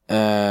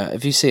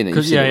 Have you seen it?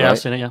 I've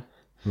seen it, yeah.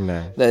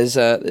 No. There's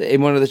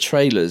in one of the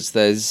trailers,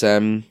 there's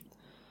a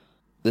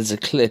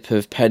clip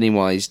of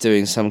Pennywise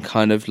doing some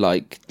kind of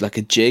like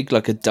a jig,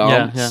 like a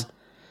dance.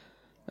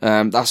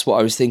 Yeah. That's what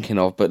I was thinking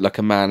of, but like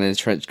a man in a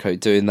trench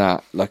coat doing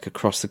that, like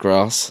across the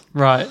grass.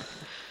 Right.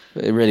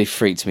 It really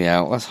freaked me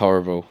out. That's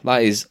horrible.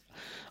 That is.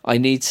 I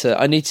need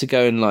to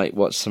go and like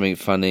watch something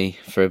funny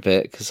for a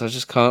bit because I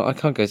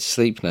can't go to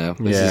sleep now.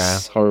 This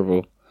is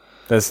horrible.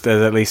 There's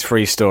at least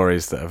 3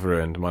 stories that have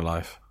ruined my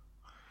life.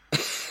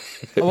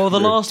 Well, the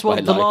last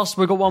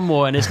we've got one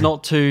more, and it's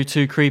not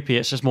too creepy.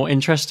 It's just more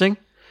interesting.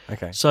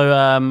 Okay.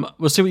 So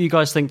we'll see what you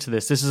guys think to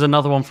this. This is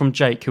another one from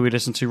Jake, who we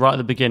listened to right at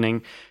the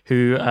beginning,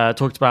 who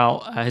talked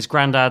about his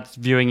granddad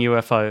viewing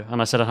UFO, and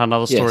I said I had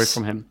another story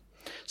from him.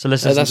 So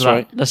let's listen to that.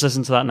 Right. Let's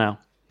listen to that now.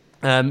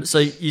 So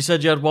you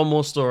said you had one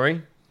more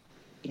story.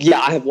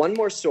 Yeah, I have one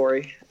more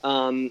story,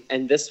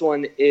 and this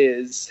one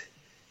is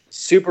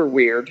super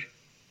weird,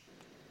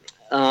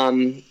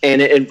 and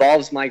it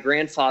involves my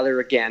grandfather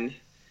again.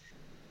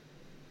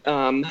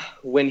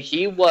 When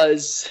he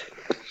was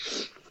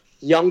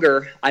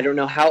younger, I don't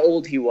know how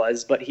old he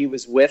was, but he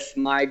was with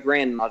my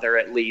grandmother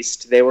at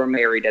least. They were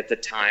married at the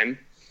time.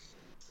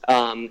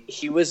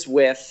 He was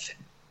with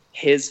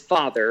his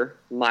father,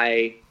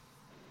 my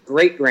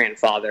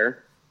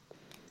great-grandfather,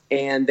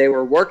 and they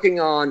were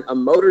working on a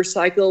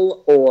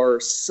motorcycle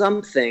or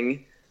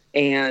something,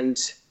 and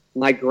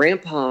my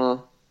grandpa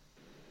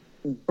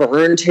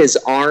burned his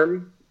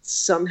arm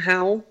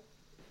somehow.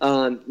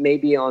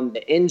 Maybe on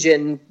the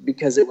engine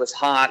because it was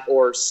hot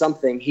or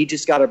something. He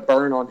just got a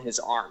burn on his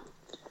arm.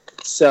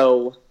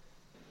 So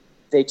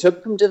they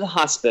took him to the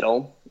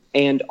hospital,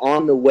 and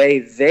on the way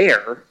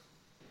there,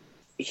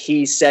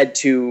 he said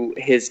to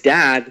his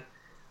dad,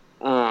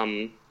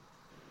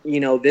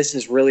 this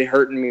is really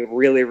hurting me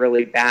really,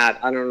 really bad.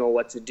 I don't know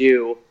what to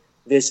do.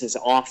 This is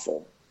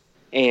awful.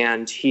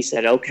 And he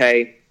said,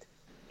 okay.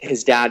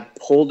 His dad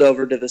pulled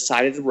over to the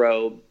side of the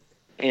road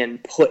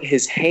and put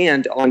his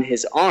hand on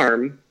his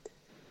arm,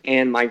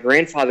 and my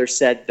grandfather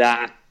said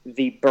that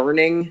the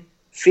burning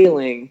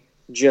feeling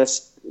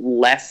just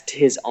left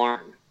his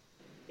arm.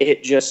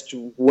 It just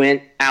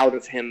went out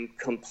of him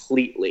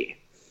completely.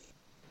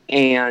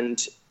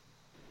 And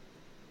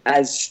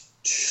as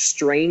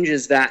strange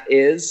as that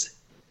is,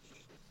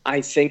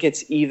 I think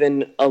it's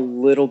even a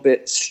little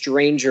bit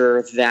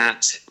stranger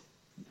that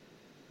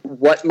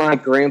what my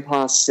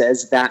grandpa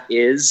says that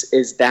is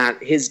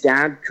that his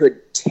dad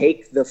could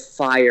take the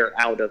fire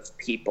out of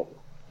people.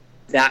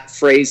 That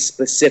phrase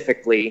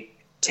specifically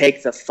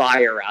take the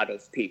fire out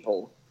of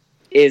people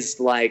is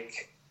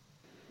like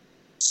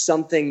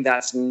something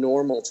that's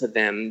normal to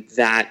them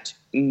that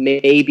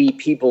maybe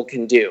people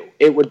can do.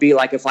 It would be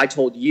like if I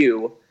told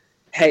you,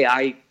 hey,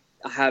 I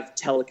have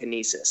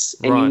telekinesis,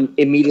 and you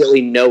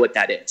immediately know what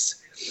that is.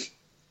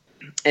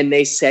 And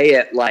they say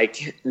it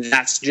like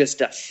that's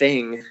just a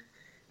thing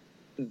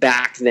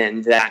back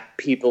then, that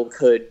people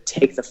could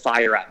take the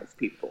fire out of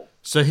people.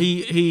 So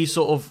he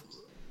sort of,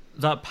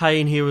 that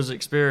pain he was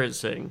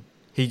experiencing,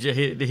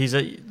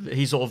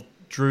 he sort of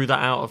drew that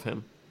out of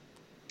him.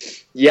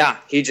 Yeah,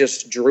 he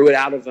just drew it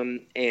out of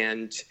him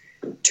and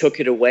took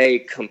it away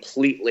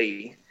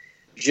completely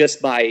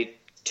just by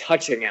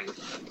touching him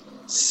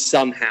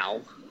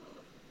somehow.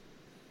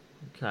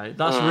 Okay,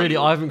 that's really,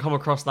 I haven't come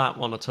across that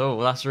one at all.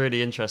 That's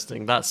really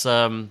interesting. That's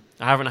I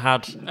haven't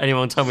had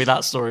anyone tell me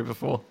that story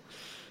before.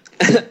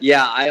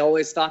 Yeah, I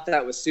always thought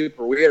that was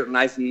super weird, and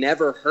I've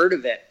never heard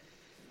of it.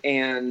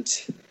 And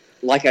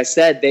like I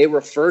said, they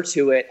refer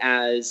to it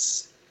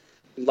as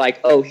like,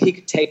 oh, he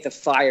could take the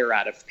fire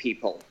out of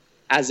people,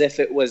 as if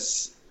it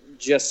was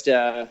just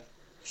a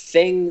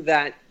thing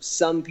that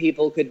some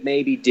people could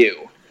maybe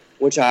do,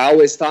 which I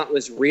always thought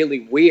was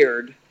really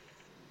weird,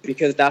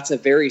 because that's a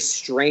very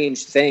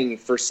strange thing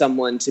for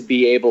someone to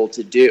be able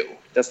to do.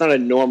 That's not a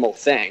normal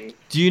thing.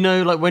 Do you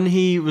know, like, when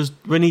he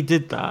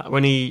did that,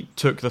 when he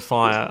took the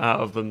fire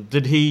out of them,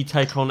 did he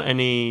take on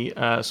any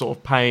sort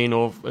of pain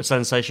or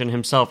sensation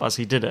himself as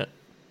he did it?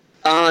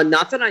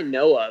 Not that I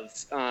know of.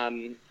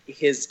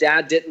 His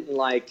dad didn't,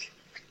 like,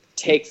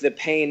 take the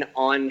pain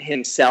on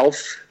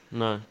himself.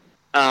 No.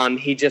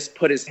 He just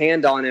put his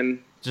hand on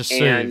him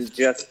and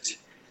just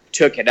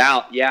took it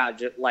out. Yeah,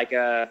 just like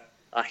a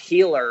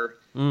healer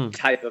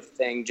type of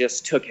thing,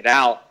 just took it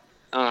out.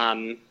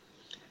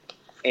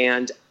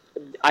 And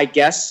I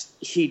guess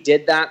he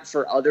did that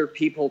for other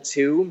people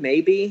too,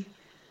 maybe,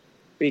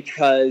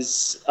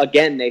 because,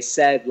 again, they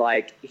said,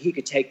 like, he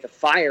could take the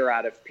fire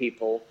out of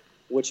people,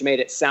 which made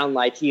it sound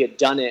like he had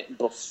done it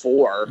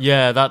before.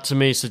 Yeah, that to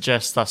me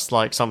suggests that's,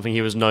 like, something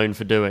he was known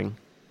for doing.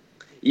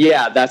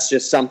 Yeah, that's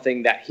just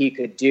something that he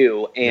could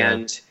do.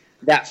 And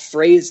that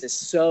phrase is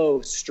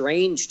so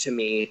strange to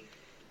me,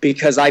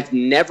 because I've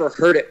never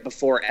heard it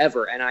before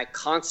ever. And I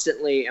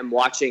constantly am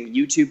watching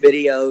YouTube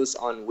videos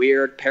on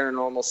weird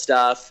paranormal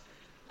stuff.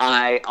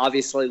 I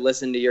obviously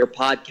listen to your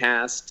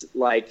podcast.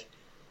 Like,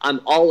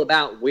 I'm all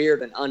about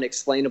weird and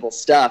unexplainable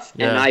stuff.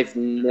 Yeah. And I've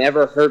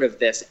never heard of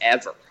this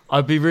ever.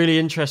 I'd be really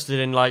interested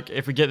in, like,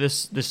 if we get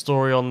this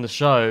story on the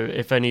show,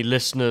 if any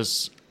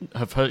listeners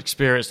have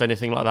experienced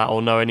anything like that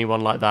or know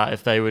anyone like that,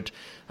 if they would,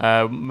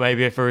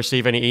 maybe if I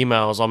receive any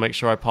emails, I'll make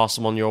sure I pass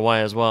them on your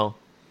way as well.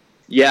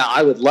 Yeah,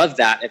 I would love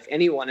that. If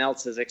anyone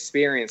else has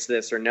experienced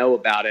this or know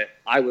about it,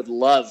 I would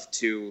love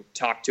to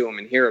talk to them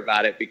and hear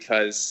about it,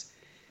 because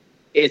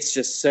it's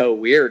just so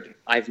weird.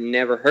 I've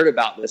never heard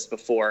about this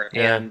before.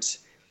 Yeah. And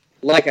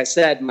like I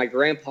said, my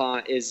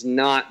grandpa is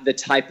not the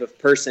type of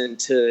person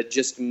to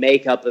just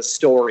make up a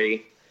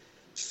story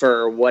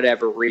for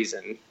whatever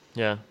reason.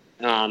 Yeah.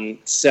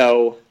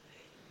 So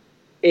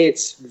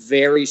it's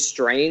very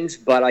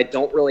strange, but I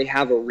don't really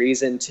have a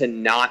reason to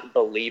not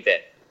believe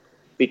it,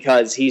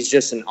 because he's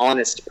just an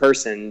honest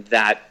person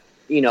that,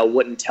 you know,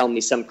 wouldn't tell me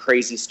some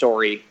crazy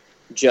story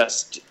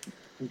just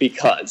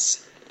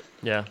because.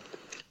 Yeah.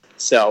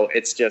 So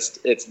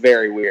it's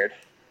very weird.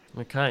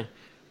 Okay.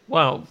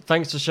 Well,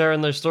 thanks for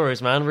sharing those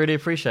stories, man. Really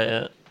appreciate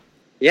it.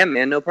 Yeah,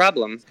 man, no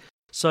problem.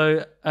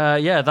 So,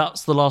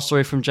 that's the last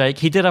story from Jake.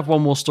 He did have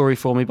one more story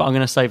for me, but I'm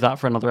going to save that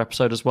for another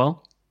episode as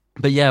well.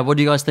 But yeah, what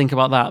do you guys think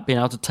about that, being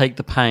able to take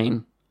the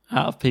pain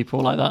out of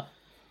people like that?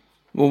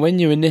 Well, when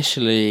you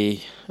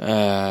initially...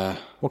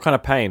 what kind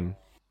of pain?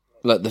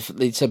 Like,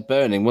 he said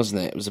burning,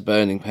 wasn't it? It was a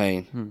burning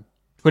pain.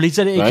 Well, he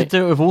said he could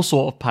do it with all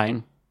sort of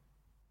pain.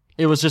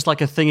 It was just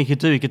like a thing he could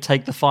do. He could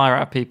take the fire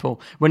out of people.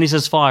 When he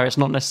says fire, it's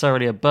not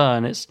necessarily a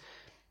burn. It's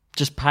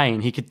just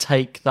pain. He could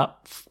take that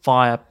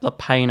fire, the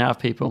pain out of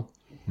people.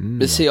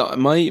 But see,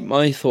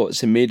 my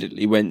thoughts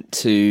immediately went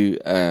to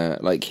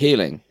like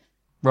healing,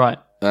 right?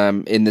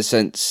 In the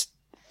sense,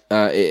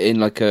 in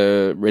like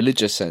a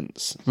religious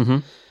sense.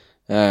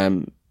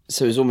 Mm-hmm.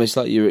 So it's almost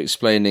like you were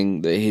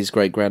explaining that his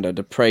great granddad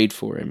had prayed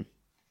for him,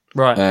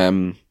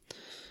 right?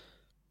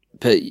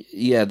 But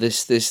yeah,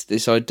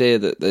 this idea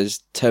that there's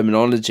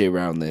terminology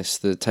around this,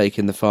 the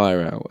taking the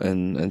fire out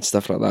and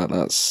stuff like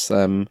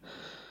that.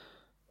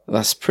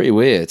 That's pretty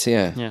weird.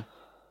 Yeah. Yeah.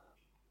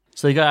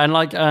 So you go, and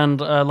like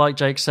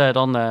Jake said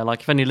on there,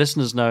 like if any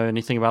listeners know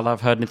anything about that,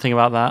 have heard anything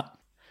about that,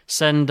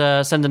 send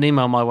an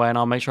email my way, and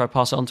I'll make sure I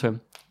pass it on to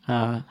him.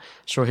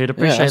 Sure, he'd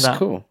appreciate that.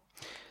 Cool.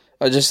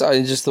 I just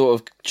thought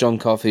of John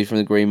Coffey from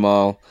the Green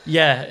Mile.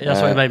 Yeah,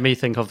 that's what it made me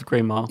think of, the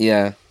Green Mile.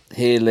 Yeah,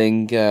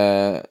 healing.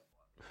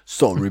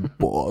 Sorry,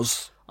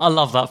 boss. I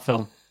love that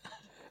film.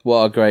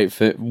 What a great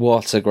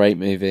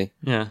movie.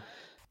 Yeah.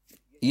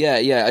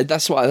 Yeah.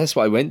 That's what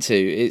I went to.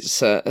 It's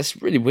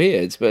that's really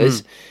weird,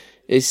 but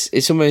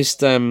it's almost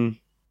just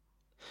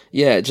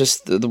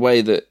the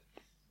way that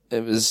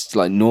it was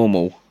like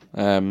normal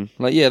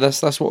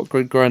That's what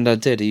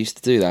Grandad did. He used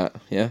to do that.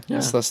 Yeah.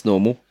 That's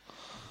normal.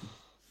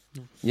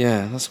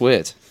 Yeah, that's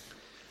weird.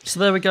 So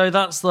there we go.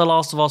 That's the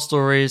last of our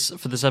stories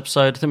for this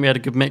episode. I think we had a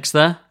good mix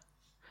there.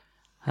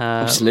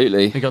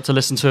 Absolutely. We got to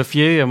listen to a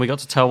few and we got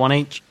to tell one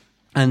each.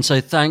 And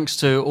so thanks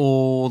to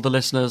all the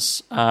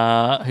listeners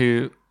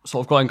who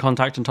sort of got in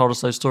contact and told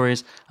us those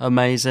stories.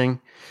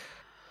 Amazing.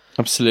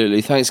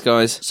 Absolutely. Thanks,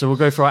 guys. So we'll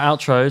go for our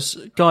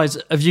outros. Guys,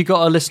 have you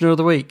got a listener of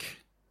the week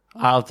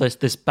out of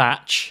this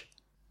batch?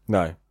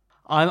 No.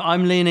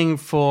 I'm leaning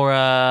for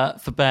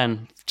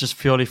Ben, just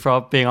purely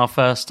for being our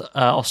first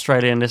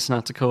Australian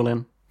listener to call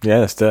in. Yeah,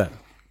 let's do it.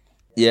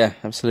 Yeah,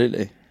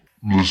 absolutely.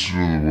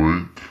 Listener of the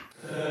week.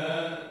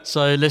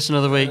 So, listener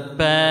of the week,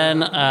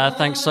 Ben,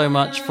 thanks so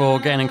much for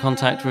getting in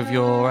contact with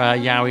your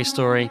Yowie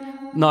story.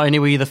 Not only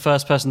were you the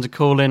first person to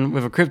call in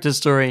with a cryptid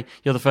story,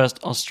 you're the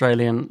first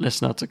Australian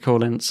listener to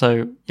call in.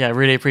 So, yeah,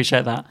 really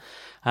appreciate that.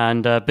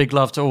 And big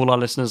love to all our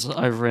listeners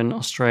over in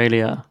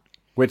Australia.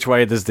 Which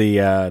way does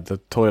the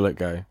toilet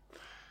go?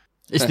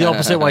 It's the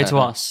opposite way to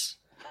us.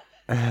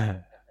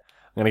 I'm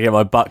going to get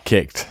my butt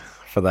kicked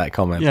for that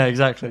comment. Yeah,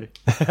 exactly.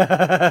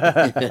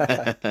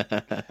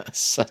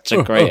 Such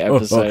a great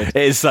episode. It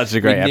is such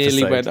a great episode. We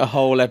nearly went a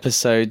whole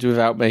episode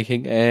without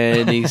making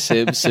any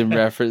Simpson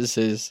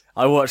references.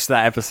 I watched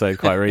that episode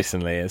quite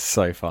recently. It's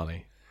so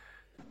funny.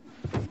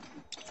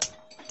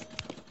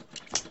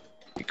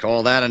 You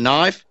call that a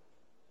knife?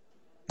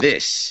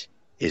 This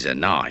is a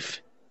knife.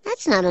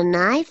 That's not a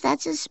knife,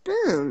 that's a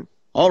spoon.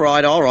 All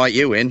right,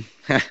 you win.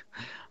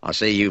 I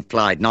see you've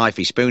played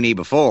knifey spoony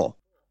before.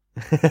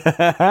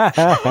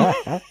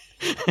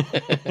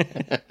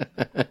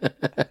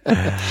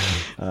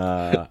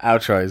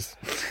 Outros.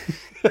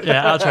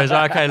 Yeah,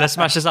 outros. Okay, let's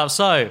smash this up.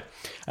 So,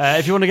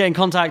 if you want to get in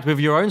contact with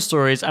your own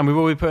stories, and we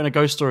will be putting a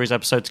Ghost Stories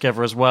episode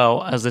together as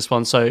well as this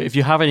one. So if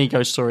you have any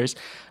ghost stories,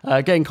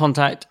 get in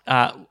contact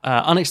at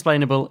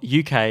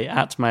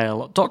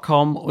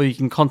unexplainableuk@mail.com, or you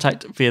can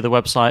contact via the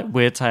website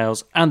Weird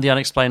Tales and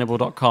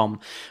theunexplainable.com,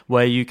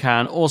 where you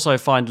can also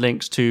find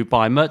links to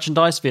buy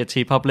merchandise via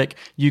TeePublic.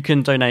 You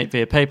can donate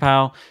via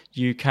PayPal.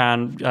 You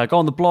can go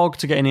on the blog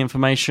to get any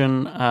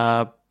information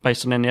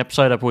based on any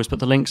episode. I've always put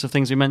the links of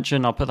things we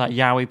mentioned. I'll put that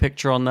Yowie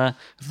picture on there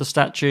of the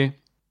statue.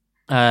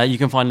 You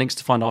can find links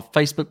to find our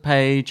Facebook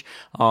page,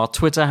 our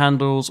Twitter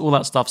handles, all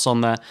that stuff's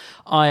on there.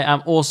 I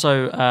am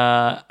also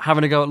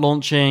having a go at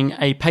launching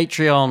a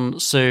Patreon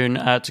soon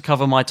to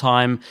cover my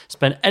time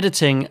spent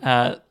editing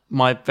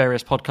my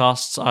various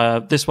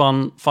podcasts. This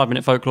one, 5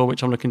 Minute Folklore,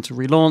 which I'm looking to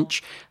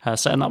relaunch,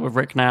 setting up with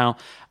Rick now.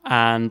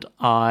 And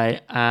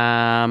I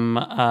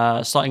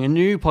am starting a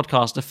new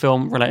podcast, a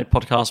film-related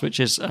podcast, which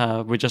is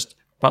we're just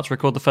about to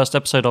record the first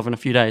episode of in a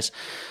few days.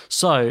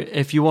 So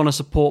if you want to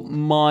support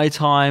my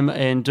time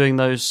in doing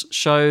those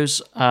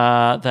shows,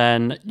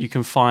 then you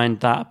can find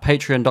that at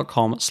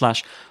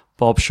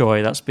patreon.com/Bob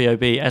Shoy. That's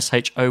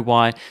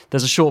BOBSHOY.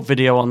 There's a short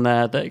video on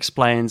there that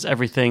explains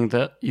everything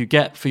that you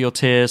get for your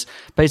tiers.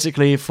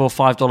 Basically, for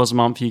 $5 a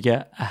month, you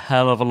get a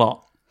hell of a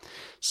lot.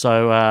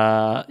 So,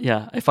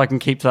 if I can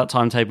keep to that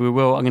timetable, we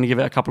will. I'm going to give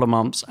it a couple of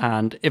months,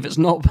 and if it's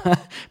not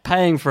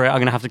paying for it, I'm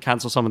going to have to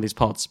cancel some of these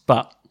pods.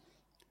 But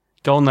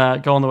go on there,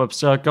 go on the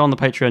website, go on the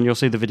Patreon, you'll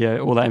see the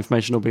video. All that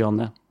information will be on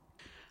there.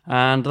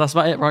 And that's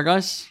about it, right,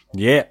 guys?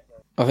 Yeah.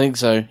 I think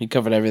so. You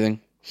covered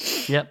everything.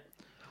 Yep.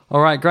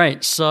 All right,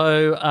 great.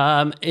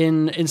 So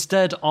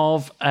instead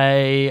of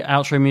a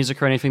outro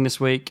music or anything this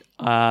week,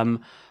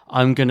 I'm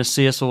going to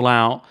see us all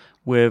out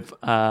with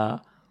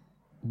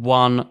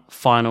one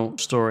final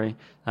story.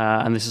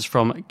 And this is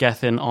from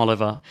Gethin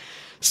Oliver.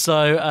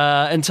 So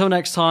until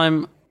next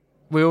time,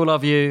 we all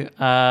love you.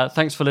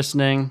 Thanks for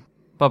listening.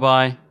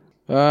 Bye-bye.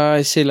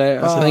 Bye. See you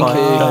later. Bye. Thank you.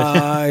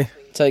 Bye.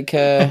 Take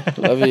care.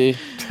 Love you.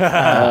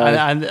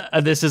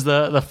 And this is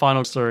the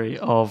final story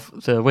of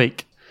the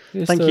week.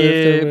 Thank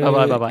you.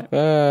 Bye-bye. Bye-bye.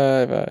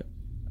 Bye-bye.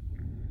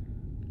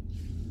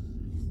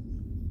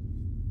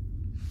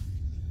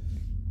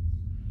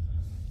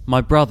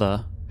 My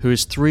brother, who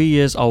is 3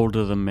 years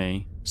older than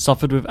me,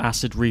 suffered with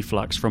acid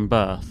reflux from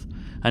birth,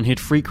 and he'd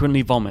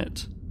frequently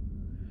vomit.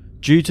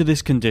 Due to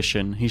this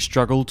condition, he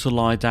struggled to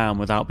lie down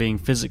without being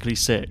physically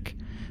sick,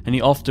 and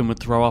he often would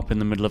throw up in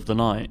the middle of the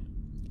night,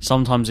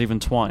 sometimes even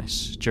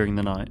twice during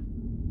the night.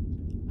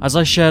 As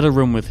I shared a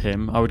room with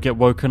him, I would get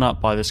woken up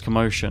by this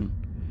commotion,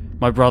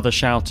 my brother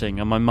shouting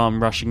and my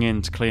mum rushing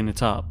in to clean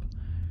it up.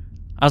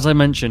 As I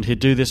mentioned, he'd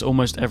do this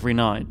almost every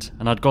night,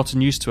 and I'd gotten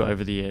used to it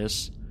over the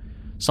years,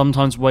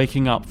 sometimes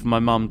waking up for my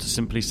mum to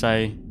simply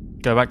say,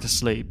 "Go back to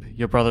sleep,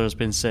 your brother has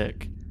been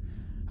sick,"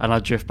 and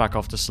I'd drift back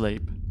off to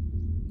sleep.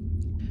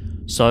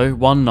 So,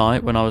 one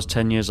night when I was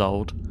 10 years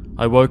old,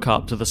 I woke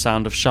up to the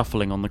sound of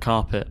shuffling on the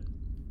carpet.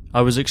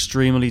 I was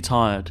extremely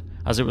tired,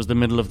 as it was the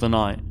middle of the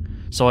night,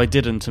 so I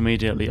didn't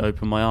immediately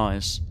open my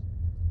eyes.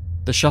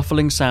 The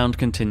shuffling sound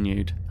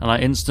continued, and I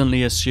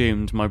instantly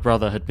assumed my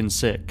brother had been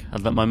sick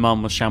and that my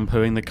mum was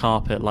shampooing the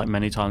carpet like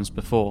many times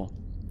before.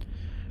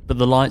 But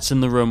the lights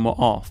in the room were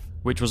off,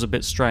 which was a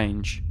bit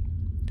strange.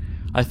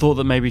 I thought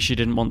that maybe she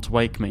didn't want to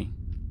wake me.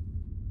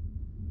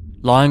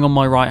 Lying on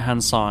my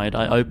right-hand side,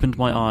 I opened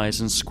my eyes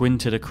and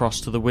squinted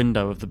across to the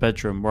window of the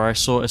bedroom where I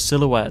saw a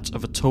silhouette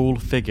of a tall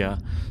figure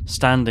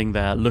standing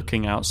there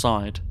looking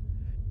outside.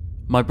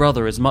 My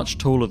brother is much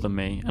taller than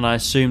me, and I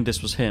assumed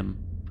this was him,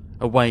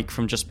 awake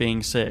from just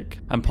being sick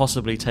and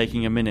possibly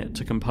taking a minute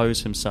to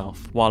compose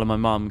himself while my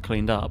mum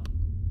cleaned up.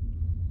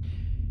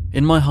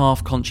 In my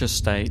half-conscious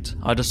state,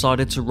 I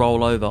decided to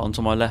roll over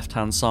onto my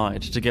left-hand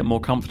side to get more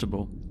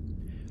comfortable.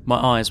 My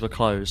eyes were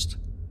closed.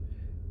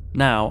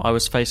 Now I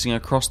was facing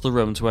across the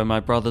room to where my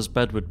brother's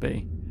bed would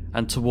be,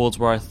 and towards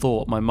where I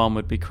thought my mum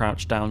would be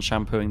crouched down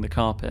shampooing the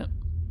carpet.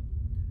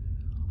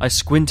 I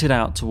squinted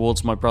out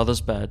towards my brother's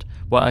bed,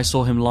 where I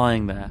saw him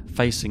lying there,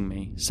 facing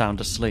me,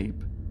 sound asleep.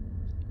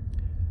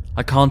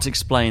 I can't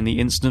explain the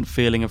instant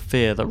feeling of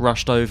fear that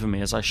rushed over me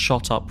as I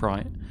shot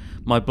upright,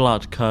 my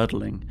blood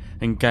curdling,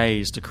 and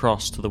gazed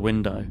across to the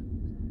window.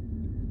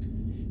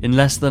 In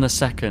less than a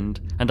second,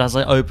 and as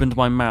I opened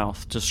my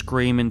mouth to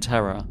scream in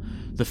terror,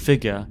 the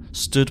figure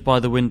stood by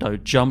the window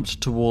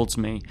jumped towards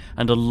me,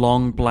 and a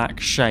long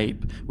black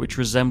shape, which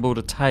resembled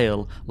a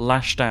tail,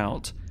 lashed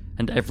out,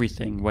 and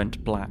everything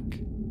went black.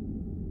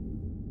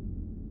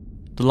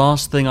 The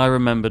last thing I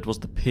remembered was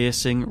the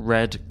piercing,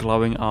 red,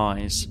 glowing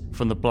eyes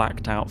from the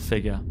blacked-out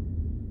figure.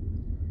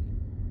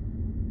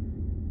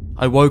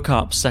 I woke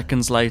up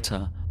seconds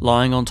later,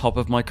 lying on top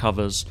of my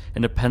covers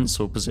in a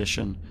pencil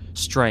position,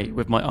 straight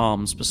with my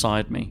arms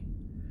beside me.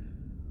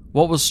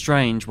 What was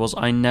strange was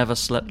I never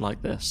slept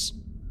like this.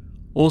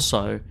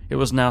 Also, it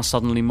was now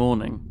suddenly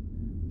morning.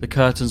 The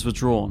curtains were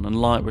drawn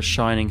and light was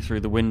shining through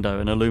the window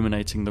and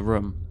illuminating the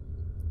room.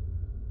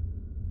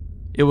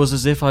 It was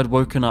as if I'd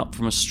woken up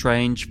from a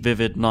strange,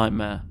 vivid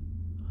nightmare.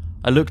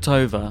 I looked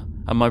over,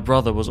 and my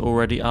brother was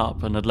already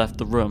up and had left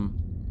the room.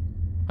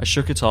 I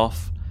shook it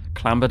off,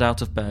 clambered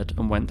out of bed,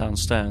 and went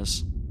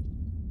downstairs.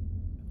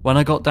 When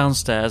I got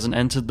downstairs and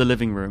entered the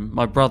living room,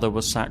 my brother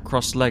was sat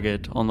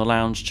cross-legged on the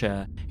lounge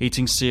chair,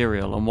 eating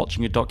cereal and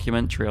watching a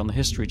documentary on the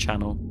History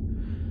Channel.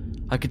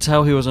 I could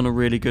tell he was in a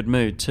really good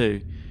mood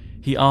too.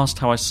 He asked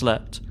how I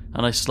slept,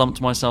 and I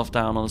slumped myself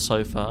down on the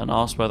sofa and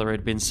asked whether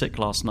he'd been sick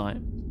last night.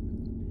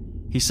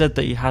 He said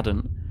that he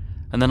hadn't,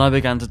 and then I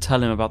began to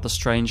tell him about the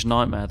strange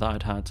nightmare that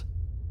I'd had.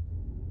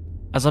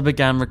 As I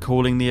began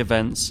recalling the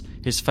events,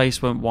 his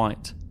face went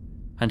white,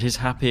 and his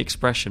happy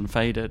expression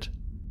faded.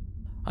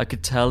 I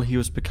could tell he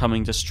was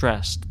becoming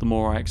distressed the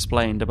more I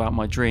explained about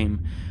my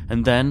dream,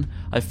 and then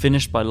I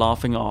finished by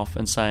laughing off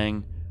and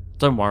saying,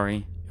 "Don't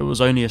worry, it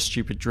was only a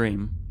stupid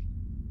dream."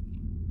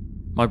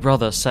 My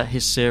brother set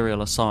his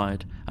cereal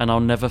aside, and I'll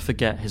never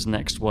forget his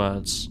next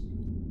words.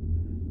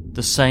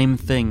 "The same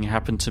thing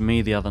happened to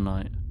me the other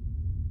night."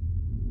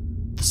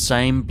 The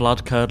same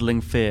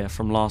blood-curdling fear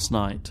from last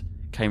night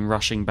came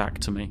rushing back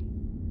to me.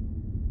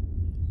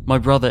 My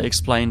brother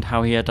explained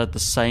how he had had the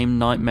same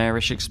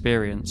nightmarish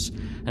experience,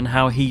 and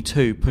how he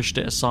too pushed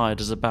it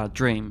aside as a bad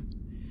dream.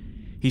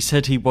 He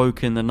said he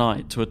woke in the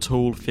night to a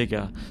tall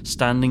figure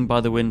standing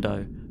by the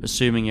window,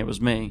 assuming it was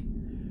me.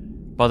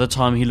 By the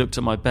time he looked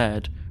at my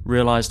bed,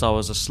 realised I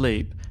was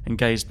asleep, and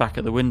gazed back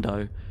at the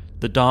window,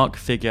 the dark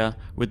figure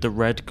with the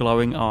red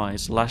glowing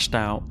eyes lashed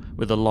out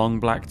with a long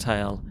black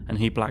tail, and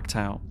he blacked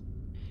out.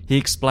 He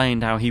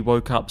explained how he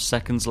woke up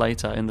seconds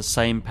later in the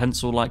same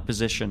pencil-like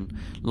position,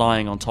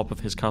 lying on top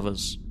of his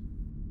covers.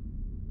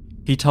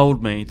 He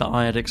told me that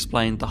I had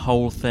explained the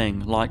whole thing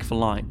like for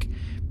like.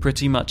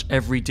 Pretty much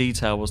every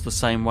detail was the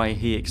same way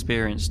he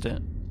experienced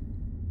it.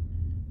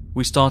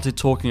 We started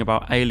talking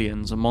about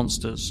aliens and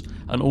monsters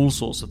and all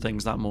sorts of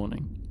things that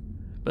morning,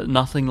 but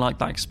nothing like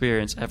that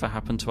experience ever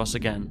happened to us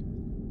again.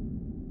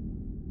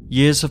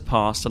 Years have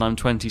passed and I'm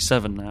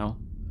 27 now.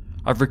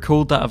 I've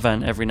recalled that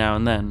event every now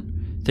and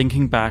then,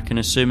 thinking back and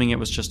assuming it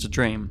was just a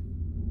dream.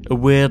 A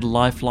weird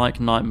lifelike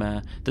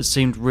nightmare that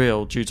seemed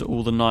real due to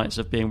all the nights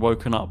of being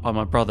woken up by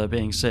my brother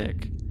being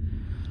sick.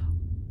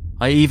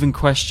 I even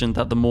questioned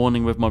that the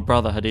morning with my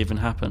brother had even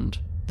happened,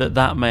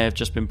 that may have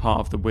just been part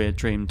of the weird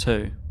dream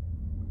too.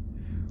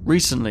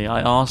 Recently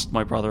I asked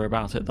my brother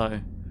about it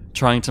though,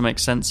 trying to make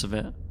sense of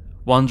it,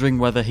 wondering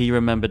whether he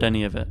remembered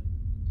any of it.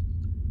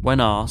 When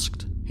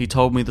asked, he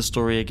told me the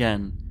story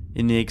again,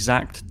 in the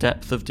exact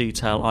depth of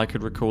detail I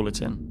could recall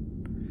it in.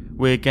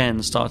 We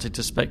again started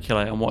to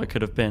speculate on what it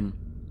could have been.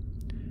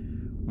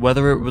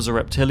 Whether it was a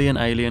reptilian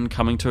alien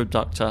coming to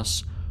abduct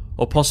us,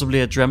 or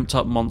possibly a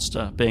dreamt-up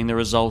monster being the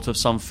result of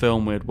some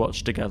film we'd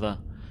watched together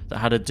that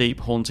had a deep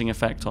haunting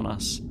effect on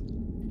us.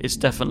 It's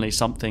definitely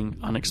something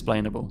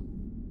unexplainable.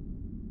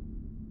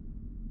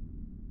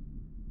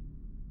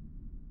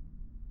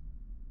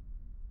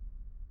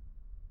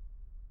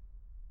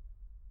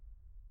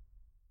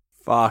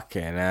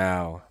 Fucking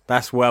hell.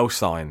 That's well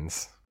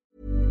signs.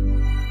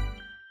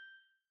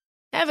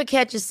 Ever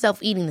catch yourself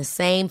eating the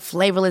same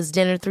flavorless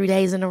dinner 3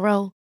 days in a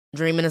row?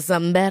 Dreaming of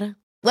something better?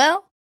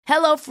 Well,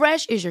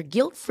 HelloFresh is your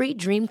guilt-free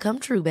dream come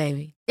true,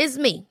 baby. It's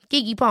me,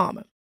 Keke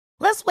Palmer.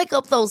 Let's wake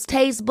up those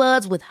taste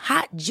buds with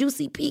hot,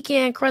 juicy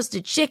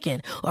pecan-crusted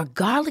chicken or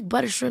garlic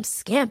butter shrimp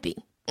scampi.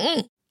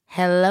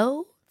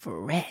 Hello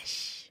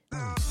Fresh.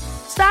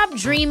 Stop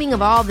dreaming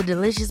of all the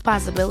delicious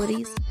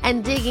possibilities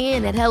and dig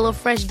in at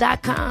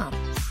HelloFresh.com.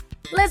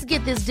 Let's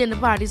get this dinner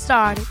party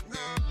started.